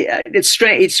 It's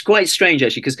strange. It's quite strange,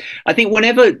 actually, because I think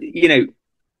whenever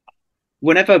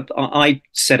I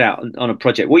set out on a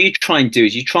project, what you try and do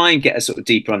is you try and get a sort of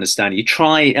deeper understanding. You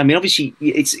try. I mean, obviously,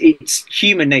 it's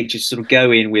human nature to sort of go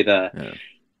in with an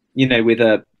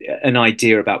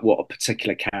idea about what a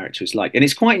particular character is like, and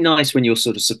it's quite nice when you're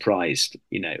sort of surprised,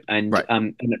 And right.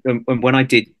 And when I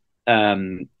did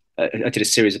a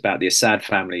series about the Assad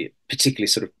family, particularly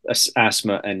sort of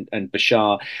Asma and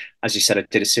Bashar. As you said, I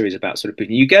did a series about sort of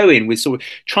Putin. You go in with sort of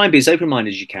try and be as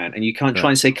open-minded as you can, and you can't try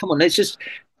and say, "Come on, let's just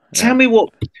tell me why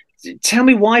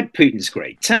Putin's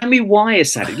great. Tell me why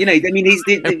Assad. I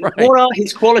mean, what are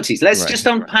his qualities? Let's just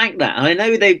unpack that." And I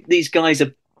know these guys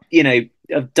have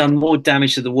done more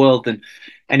damage to the world than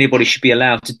anybody should be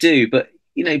allowed to do, but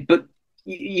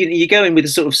you go in with a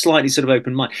sort of slightly sort of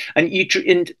open mind, and you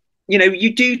do.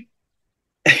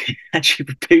 Actually,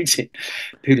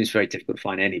 Putin's very difficult to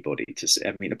find anybody to say.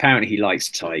 I mean, apparently he likes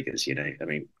tigers. I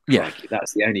mean, crikey,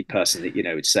 that's the only person that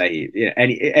would say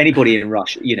anybody in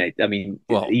Russia. I mean,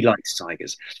 he likes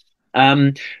tigers.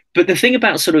 But the thing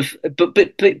about sort of,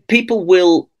 but people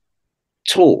will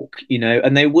talk, you know,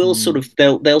 and they will sort of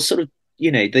they'll sort of,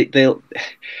 you know, they'll,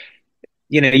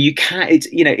 you know, you can't,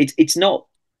 it's, you know, it's not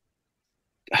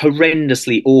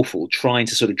horrendously awful trying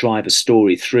to sort of drive a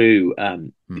story through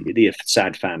the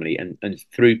Assad family and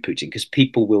through Putin, because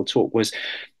people will talk. Whereas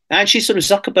actually, sort of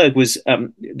Zuckerberg was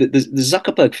the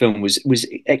Zuckerberg film was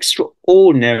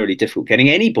extraordinarily difficult getting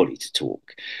anybody to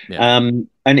talk. And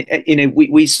you know,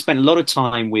 we spent a lot of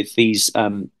time with these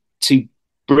two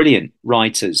brilliant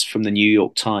writers from the New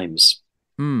York Times,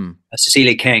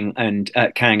 Cecilia Kang and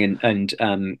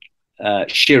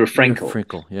Shira Frenkel.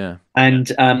 Frenkel, yeah. And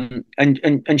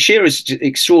Shira's an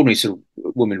extraordinary sort of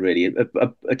woman, really,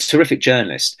 a terrific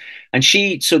journalist. And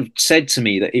she sort of said to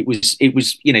me that it was,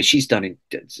 you know, she's done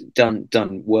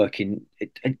work in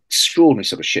extraordinary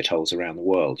sort of shitholes around the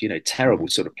world, you know, terrible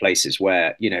sort of places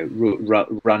where, you know,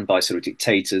 run by sort of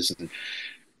dictators and,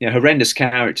 you know, horrendous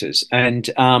characters.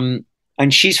 And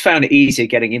she's found it easier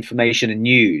getting information and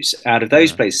news out of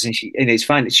those places, and she's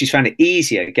found it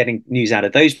easier getting news out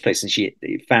of those places, and she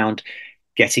found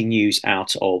getting news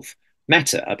out of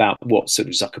Meta about what sort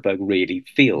of Zuckerberg really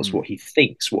feels, what he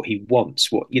thinks, what he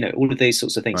wants, what, you know, all of these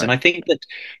sorts of things. And I think that,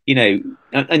 you know,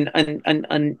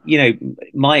 and you know,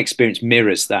 my experience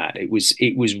mirrors that. It was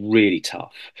really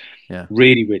tough. Yeah.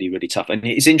 Really, really, really tough. And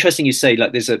it's interesting you say,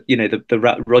 like, there's a, you know, the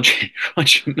Roger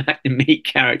McNamee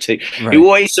character who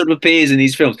always sort of appears in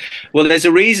these films. Well, there's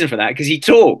a reason for that, because he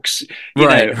talks, you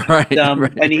know,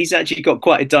 and he's actually got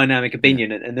quite a dynamic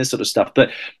opinion and this sort of stuff.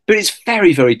 But it's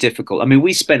very, very difficult. I mean,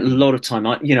 we spent a lot of time,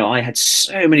 you know, I had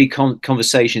so many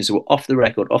conversations that were off the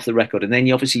record. And then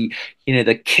you obviously, you know,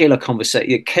 the killer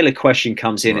question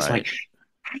comes in. It's like,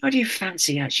 how do you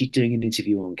fancy actually doing an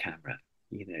interview on camera?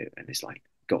 You know, and it's like,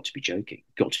 got to be joking.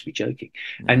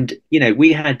 And, you know,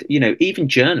 we had, you know, even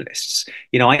journalists,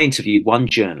 you know, I interviewed one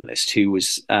journalist who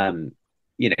was,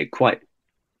 you know, quite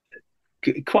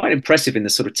impressive in the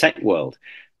sort of tech world.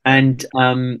 And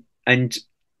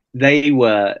they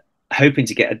were hoping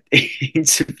to get an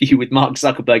interview with Mark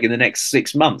Zuckerberg in the next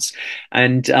 6 months.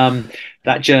 And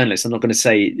that journalist, I'm not going to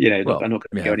say, you know, I'm not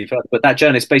going to go any further, but that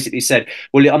journalist basically said,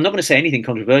 well, I'm not going to say anything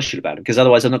controversial about him, because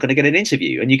otherwise I'm not going to get an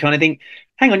interview. And you kind of think,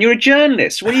 hang on, you're a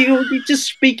journalist. What do you just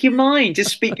speak your mind,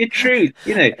 just speak your truth,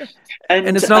 you know?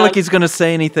 And it's not like he's going to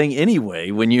say anything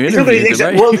anyway when you interview him,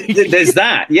 right? Well, there's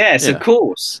that. Yes, of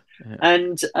course.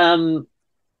 And,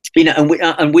 you know,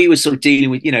 and we were sort of dealing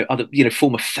with, you know, other, you know,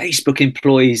 former Facebook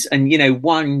employees, and, you know,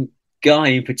 one guy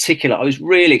in particular, I was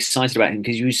really excited about him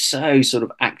because he was so sort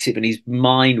of active, and his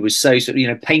mind was so sort of, you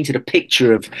know, painted a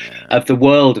picture of the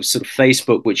world of sort of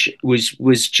Facebook, which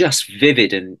was just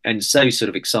vivid and so sort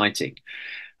of exciting.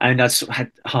 And I sort of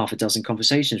had half a dozen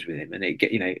conversations with him, and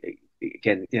you know,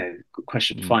 again, you know,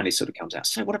 question finally sort of comes out.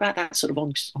 So what about that sort of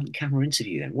on camera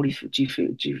interview then? What do you feel?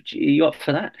 Are you up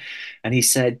for that? And he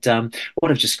said, well,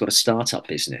 I've just got a startup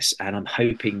business, and I'm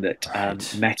hoping that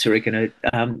Meta are going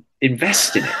to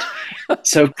invest in it.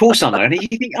 So of course I'm there. And you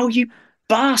think, oh, you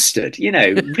bastard, you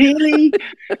know, really?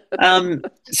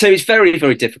 So it's very,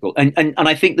 very difficult. And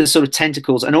I think the sort of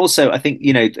tentacles, and also I think,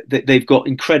 you know, they've got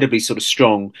incredibly sort of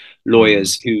strong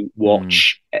lawyers who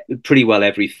watch pretty well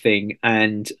everything,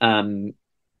 and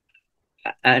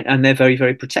they're very,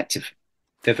 very protective.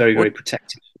 They're very, very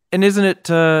protective. And isn't it,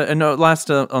 and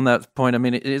last on that point, I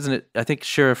mean, isn't it, I think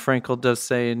Shira Frenkel does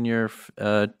say in your,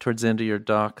 towards the end of your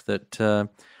doc that there's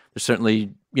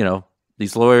certainly, you know,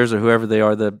 these lawyers or whoever they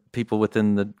are, the people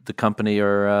within the company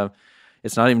are,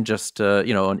 it's not even just,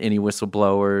 you know, on any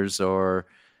whistleblowers or,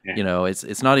 you know,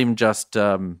 it's not even just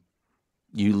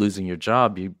you losing your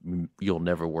job. You'll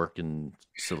never work in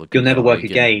Silicon Valley. You'll never work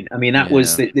again. I mean, that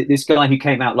was this guy who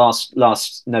came out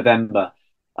last November.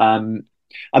 I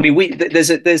mean, there's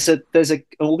an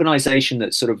organization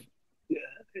that sort of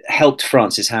helped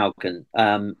Frances Haugen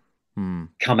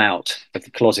come out of the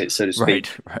closet, so to speak.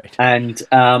 Right. And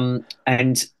I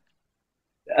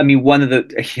mean, one of the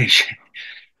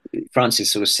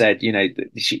Frances sort of said, you know,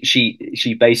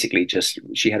 she basically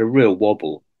she had a real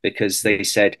wobble, because they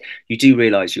said, you do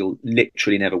realize you'll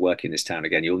literally never work in this town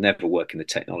again. You'll never work in the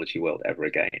technology world ever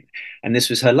again. And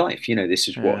this was her life. You know, this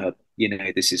is what her, you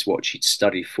know, this is what she'd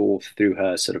studied for through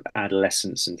her sort of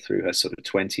adolescence and through her sort of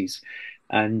 20s.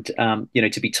 And, you know,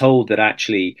 to be told that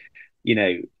actually, you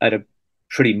know, at a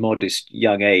pretty modest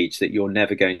young age, that you're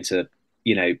never going to,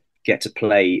 you know, get to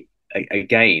play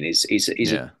again is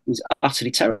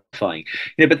utterly terrifying.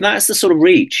 You know, but that's the sort of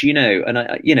reach, you know. And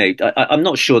I'm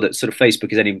not sure that sort of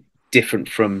Facebook is any different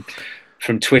from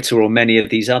Twitter or many of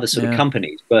these other sort of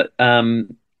companies, but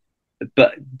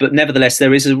nevertheless,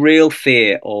 there is a real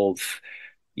fear of,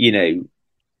 you know,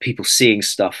 people seeing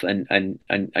stuff and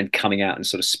coming out and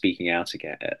sort of speaking out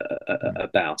again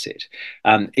about it.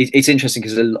 It's interesting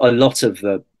because a lot of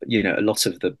the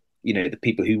the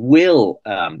people who will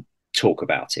talk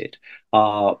about it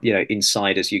are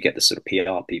insiders. You get the sort of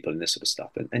PR people and this sort of stuff,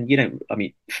 and I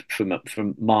mean,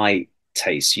 from my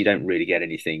taste, you don't really get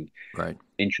anything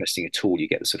interesting at all. You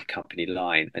get the sort of company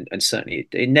line, and certainly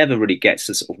it never really gets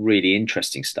the sort of really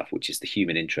interesting stuff, which is the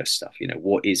human interest stuff.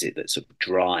 What is it that sort of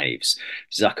drives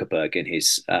Zuckerberg and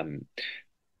his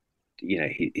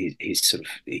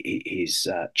his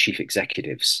chief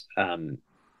executives?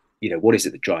 What is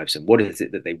it that drives them? What is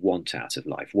it that they want out of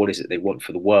life? What is it they want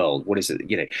for the world? What is it,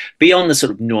 beyond the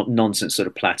sort of nonsense sort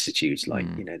of platitudes, like,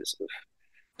 the sort of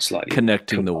slightly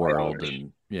connecting the world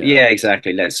and yeah,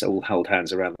 exactly. Let's all hold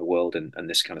hands around the world and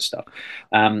this kind of stuff.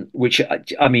 Which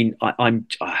I mean, I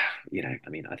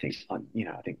think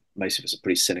most of us are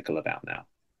pretty cynical about now.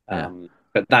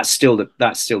 But that's still the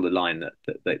line that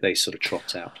they sort of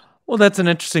trot out. Well, that's an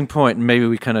interesting point, and maybe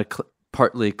we kind of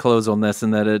partly close on this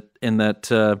in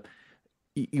that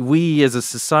we as a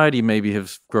society maybe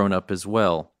have grown up as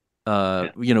well.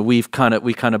 We kind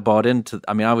of bought into.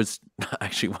 I mean, I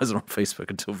actually wasn't on Facebook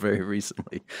until very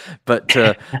recently, but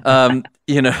for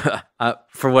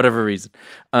whatever reason,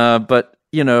 so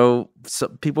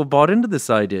people bought into this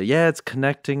idea. Yeah, it's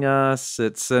connecting us.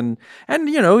 And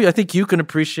I think you can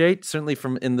appreciate, certainly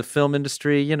from in the film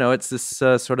industry. It's this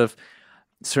sort of.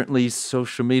 Certainly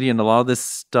social media and a lot of this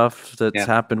stuff that's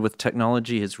happened with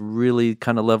technology has really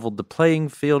kind of leveled the playing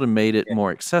field and made it more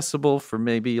accessible for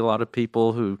maybe a lot of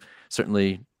people who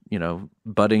certainly,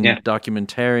 budding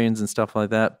documentarians and stuff like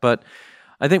that. But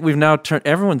I think we've now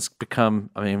everyone's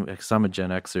become, I mean, because I'm a Gen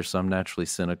Xer, so I'm naturally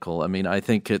cynical. I mean, I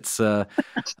think it's,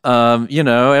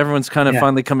 everyone's kind of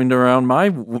finally coming around. My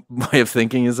way of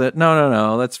thinking is that,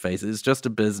 no, let's face it, it's just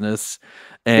a business.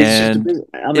 And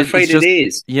I'm afraid it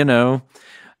is.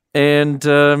 And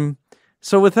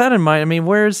so with that in mind, I mean,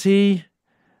 where is he?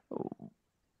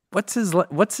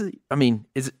 I mean,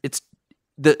 it's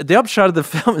the upshot of the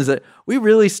film is that we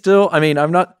really still. I mean,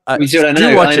 I'm not. We still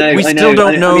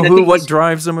don't know what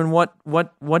drives him and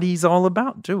what he's all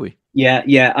about, do we? Yeah.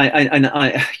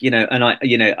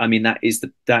 I mean,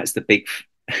 that's the big.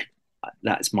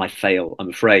 That's my fail, I'm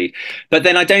afraid. But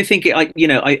then I don't think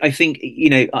I think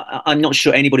I'm not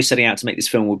sure anybody setting out to make this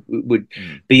film would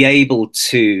be able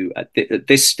to at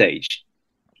this stage,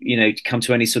 to come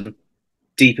to any sort of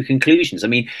deeper conclusions. I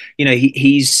mean,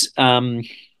 he's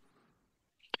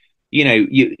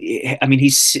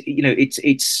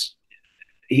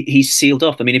he's sealed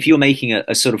off. I mean, if you're making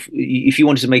a sort of, if you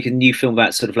wanted to make a new film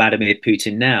about sort of Vladimir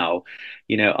Putin now,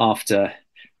 after.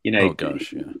 Oh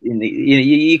gosh, yeah.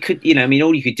 You could, I mean,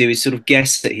 all you could do is sort of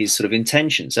guess at his sort of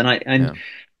intentions, and and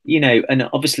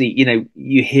obviously,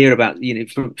 you hear about,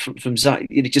 from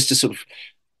just to sort of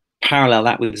parallel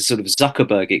that with the sort of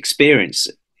Zuckerberg experience.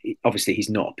 Obviously,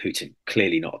 he's not a Putin,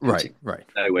 clearly not a Putin, right,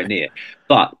 nowhere near.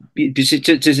 But just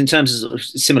in terms of, sort of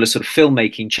similar sort of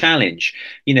filmmaking challenge,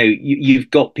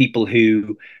 you've got people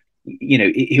who,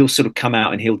 he'll sort of come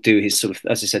out and he'll do his sort of,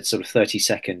 as I said, sort of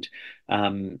 30-second,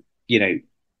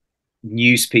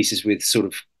 news pieces with sort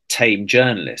of tame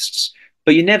journalists,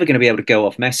 but you're never going to be able to go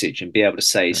off message and be able to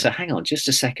say, so hang on just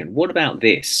a second, what about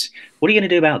this? What are you going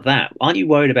to do about that? Aren't you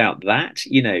worried about that?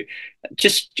 He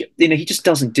just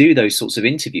doesn't do those sorts of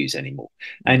interviews anymore.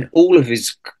 And all of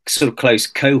his sort of close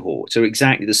cohorts are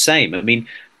exactly the same. I mean,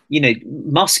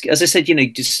 Musk, as I said,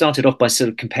 just started off by sort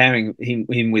of comparing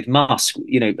him with Musk.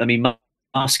 I mean,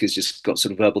 Musk has just got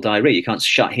sort of verbal diarrhea. You can't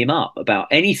shut him up about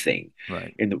anything,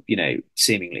 in the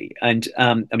seemingly. And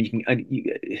I mean,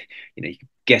 you can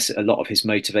guess a lot of his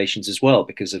motivations as well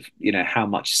because of how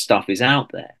much stuff is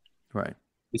out there. Right.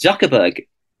 Zuckerberg,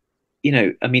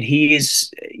 I mean, he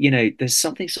is, there's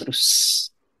something sort of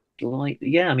like,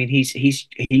 I mean,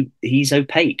 he's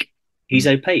opaque. He's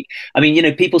opaque. I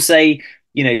mean, people say,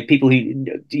 people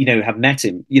who have met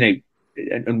him,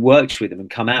 and worked with him and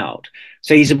come out.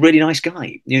 So he's a really nice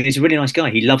guy. He's a really nice guy.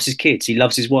 He loves his kids. He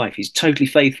loves his wife. He's totally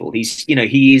faithful. He's,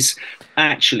 he is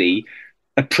actually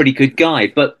a pretty good guy.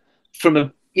 But from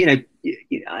a,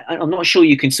 I'm not sure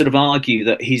you can sort of argue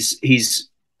that his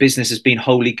business has been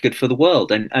wholly good for the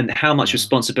world, and how much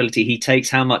responsibility he takes,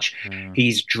 how much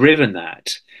he's driven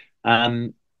that.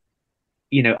 I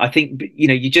think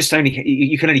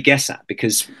you can only guess that,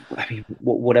 because I mean,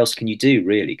 what else can you do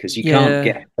really? Because you can't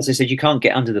get, as I said, you can't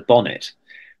get under the bonnet,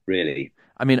 really.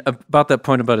 I mean, about that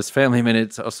point about his family, I mean,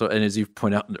 it's also, and as you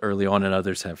point out early on, and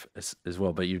others have as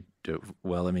well, but you do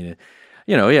well. I mean,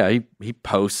 he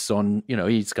posts on,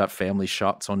 he's got family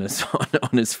shots on his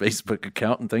on his Facebook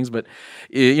account and things, but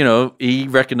he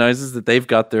recognizes that they've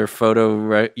got their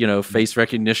face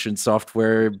recognition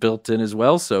software built in as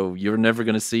well, so you're never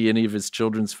going to see any of his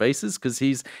children's faces because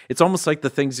it's almost like the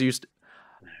things used,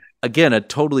 again, a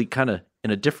totally kind of in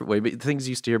a different way, but things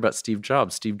you used to hear about Steve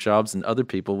Jobs and other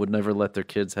people would never let their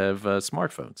kids have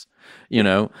smartphones,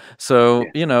 so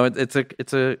it's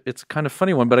a kind of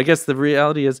funny one, but I guess the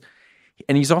reality is,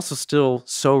 and he's also still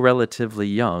so relatively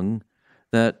young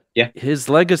that his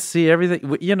legacy, everything,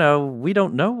 we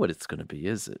don't know what it's going to be,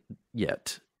 is it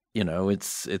yet?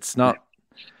 It's not.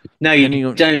 No,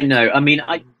 you don't know. I mean,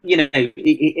 I mean,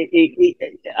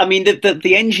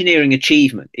 the engineering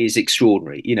achievement is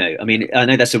extraordinary. I mean, I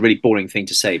know that's a really boring thing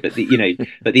to say, but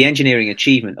but the engineering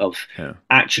achievement of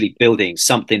actually building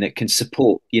something that can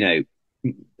support,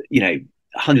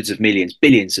 hundreds of millions,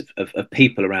 billions of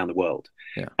people around the world,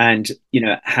 and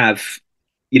have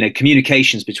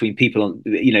communications between people on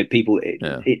people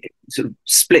sort of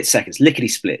split seconds, lickety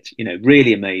split.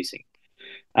 Really amazing.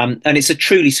 And it's a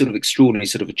truly sort of extraordinary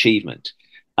sort of achievement.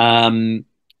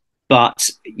 But,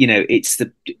 it's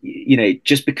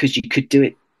just because you could do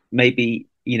it, maybe,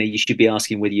 you should be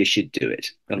asking whether you should do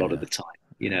it a lot of the time.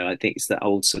 I think it's that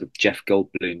old sort of Jeff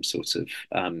Goldblum sort of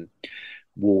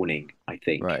warning, I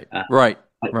think. Right.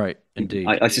 Indeed.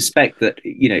 I suspect that,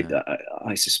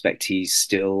 I suspect he's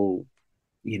still,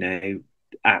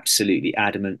 absolutely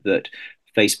adamant that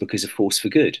Facebook is a force for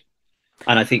good.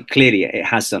 And I think clearly it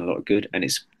has done a lot of good, and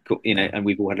it's and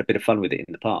we've all had a bit of fun with it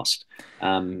in the past.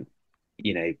 But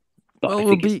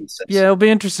it'll be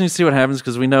interesting to see what happens,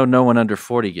 because we know no one under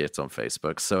 40 gets on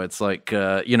Facebook. So it's like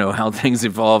how things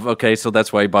evolve. Okay, so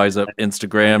that's why he buys up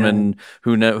Instagram, and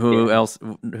who knows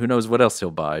what else he'll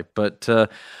buy. But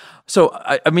so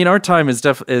I mean, our time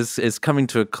is coming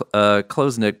to a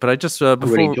close, Nick. But I just before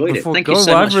Thank you so much.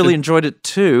 I've really enjoyed it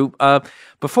too.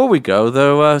 Before we go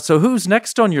though, so who's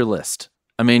next on your list?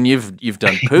 I mean, you've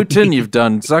done Putin, you've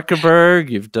done Zuckerberg,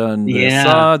 you've done the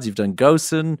Assads, you've done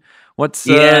Gosen. What's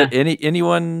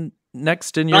anyone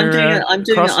next in your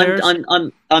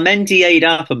crosshairs? I'm NDA'd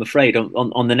up, I'm afraid,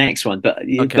 on the next one, but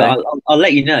I'll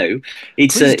let you know.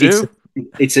 It's a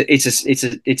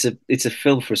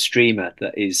film for a streamer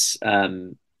that is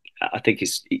I think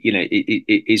is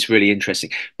really interesting,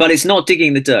 but it's not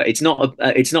digging the dirt. It's not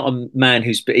a man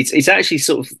who's. It's actually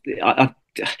sort of. I've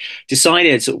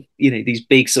decided sort of these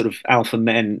big sort of alpha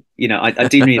men. I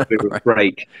do need a bit of a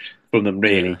break from them,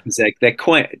 really, because they're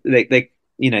quite they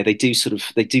do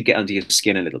get under your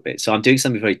skin a little bit. So I'm doing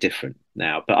something very different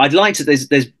now. But I'd like to.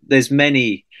 There's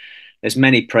many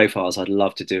profiles I'd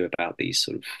love to do about these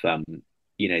sort of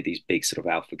these big sort of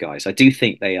alpha guys. I do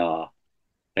think they are.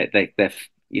 They're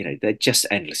just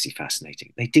endlessly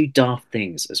fascinating. They do daft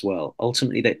things as well.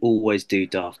 Ultimately, they always do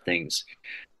daft things,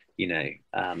 and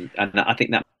I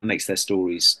think that makes their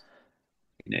stories,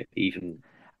 even.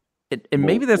 And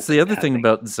maybe that's the other thing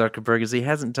about Zuckerberg, is he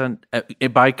hasn't done,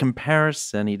 by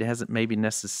comparison, he hasn't maybe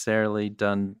necessarily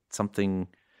done something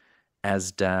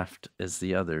as daft as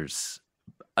the others.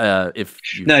 Yes,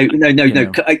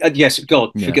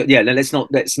 God, forget. Yeah, let's not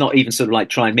even sort of like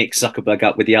try and mix Zuckerberg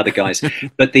up with the other guys.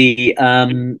 But the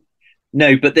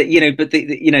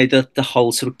the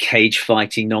whole sort of cage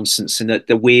fighting nonsense, and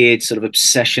the weird sort of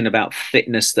obsession about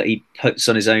fitness that he puts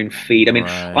on his own feed. I mean,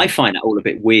 I find that all a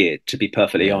bit weird, to be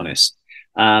perfectly honest.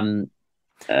 So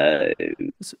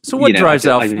what drives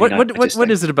Alf? What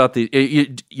is it about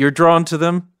you're drawn to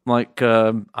them? Like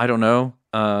I don't know.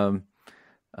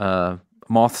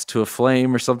 Moths to a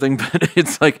flame or something, but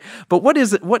it's like, but what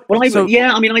is it? What is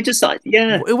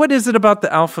it about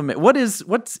the alpha male? Is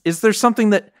there something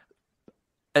that,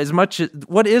 as much as,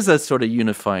 what is a sort of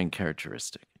unifying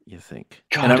characteristic, you think?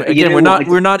 God, and again,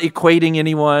 we're not equating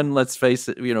anyone, let's face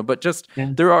it, but just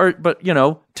there are, but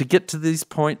to get to this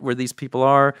point where these people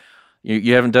are,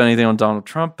 you haven't done anything on Donald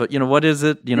Trump, but what is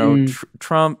it?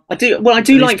 Trump. I do like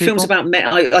people? Films about men.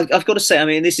 I've got to say, I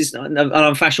mean, this is an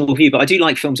unfashionable view, but I do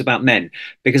like films about men,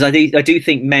 because I do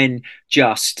think men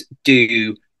just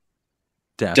do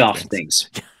daft things.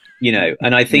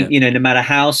 And I think no matter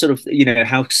how sort of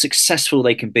how successful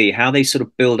they can be, how they sort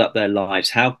of build up their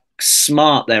lives, how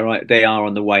smart they are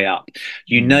on the way up,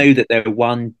 that they're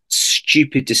one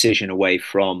stupid decision away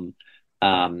from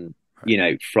from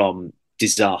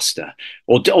disaster,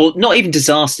 or not even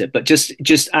disaster, but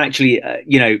just actually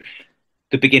the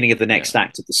beginning of the next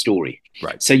act of the story.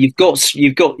 Right. So you've got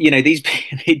these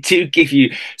they do give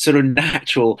you sort of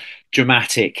natural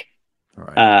dramatic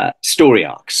story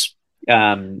arcs,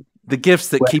 the gifts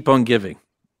that keep on giving.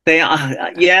 They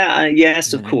are,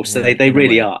 yes, of course, they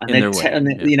really are,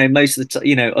 and you know, most of the,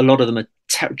 you know, a lot of them are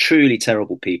truly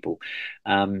terrible people,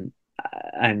 and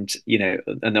you know,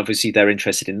 and obviously they're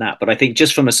interested in that. But I think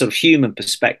just from a sort of human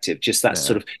perspective, just that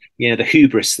sort of, you know, the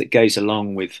hubris that goes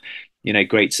along with, you know,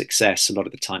 great success a lot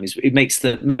of the time is it makes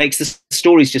the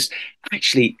stories just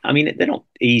actually, I mean, they're not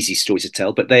easy stories to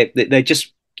tell, but they're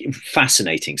just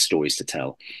fascinating stories to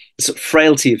tell. The sort of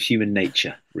frailty of human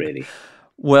nature, really.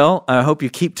 Well, I hope you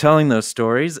keep telling those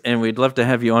stories, and we'd love to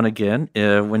have you on again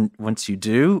once you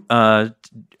do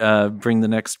bring the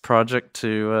next project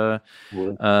to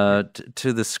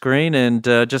the screen. And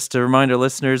just to remind our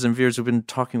listeners and viewers, we've been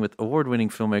talking with award-winning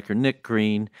filmmaker Nick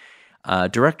Green,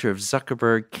 director of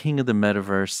Zuckerberg, King of the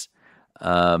Metaverse,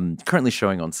 currently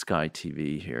showing on Sky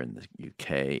TV here in the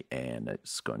UK, and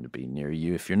it's going to be near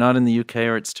you if you're not in the UK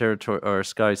or its territory or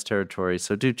Sky's territory.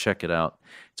 So do check it out.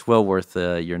 It's well worth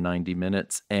your 90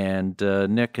 minutes. And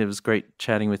Nick, it was great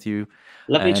chatting with you.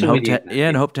 Lovely to meet you.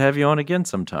 And hope to have you on again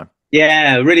sometime.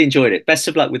 Yeah, really enjoyed it. Best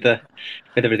of luck with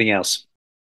everything else.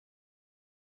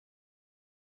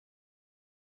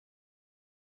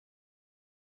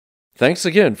 Thanks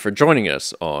again for joining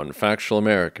us on Factual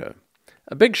America.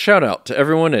 A big shout out to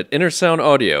everyone at Inner Sound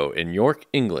Audio in York,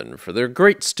 England for their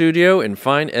great studio and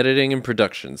fine editing and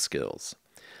production skills.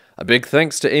 A big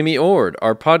thanks to Amy Ord,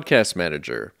 our podcast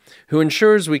manager, who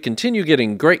ensures we continue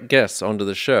getting great guests onto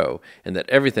the show and that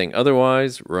everything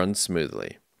otherwise runs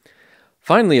smoothly.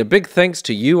 Finally, a big thanks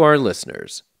to you, our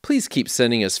listeners. Please keep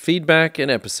sending us feedback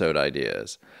and episode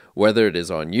ideas, whether it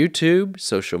is on YouTube,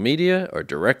 social media, or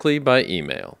directly by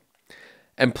email.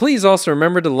 And please also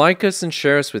remember to like us and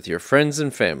share us with your friends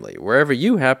and family, wherever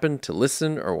you happen to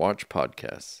listen or watch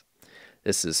podcasts.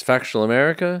 This is Factual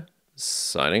America,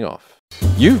 signing off.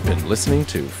 You've been listening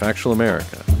to Factual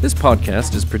America. This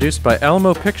podcast is produced by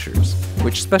Alamo Pictures,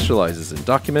 which specializes in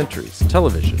documentaries,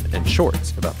 television, and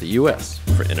shorts about the U.S.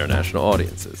 for international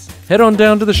audiences. Head on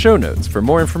down to the show notes for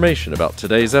more information about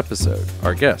today's episode,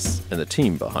 our guests, and the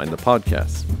team behind the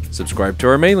podcast. Subscribe to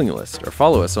our mailing list or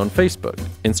follow us on Facebook,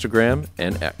 Instagram,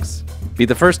 and X. Be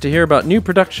the first to hear about new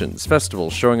productions,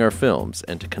 festivals showing our films,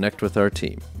 and to connect with our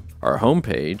team. Our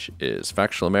homepage is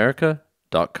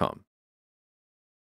factualamerica.com.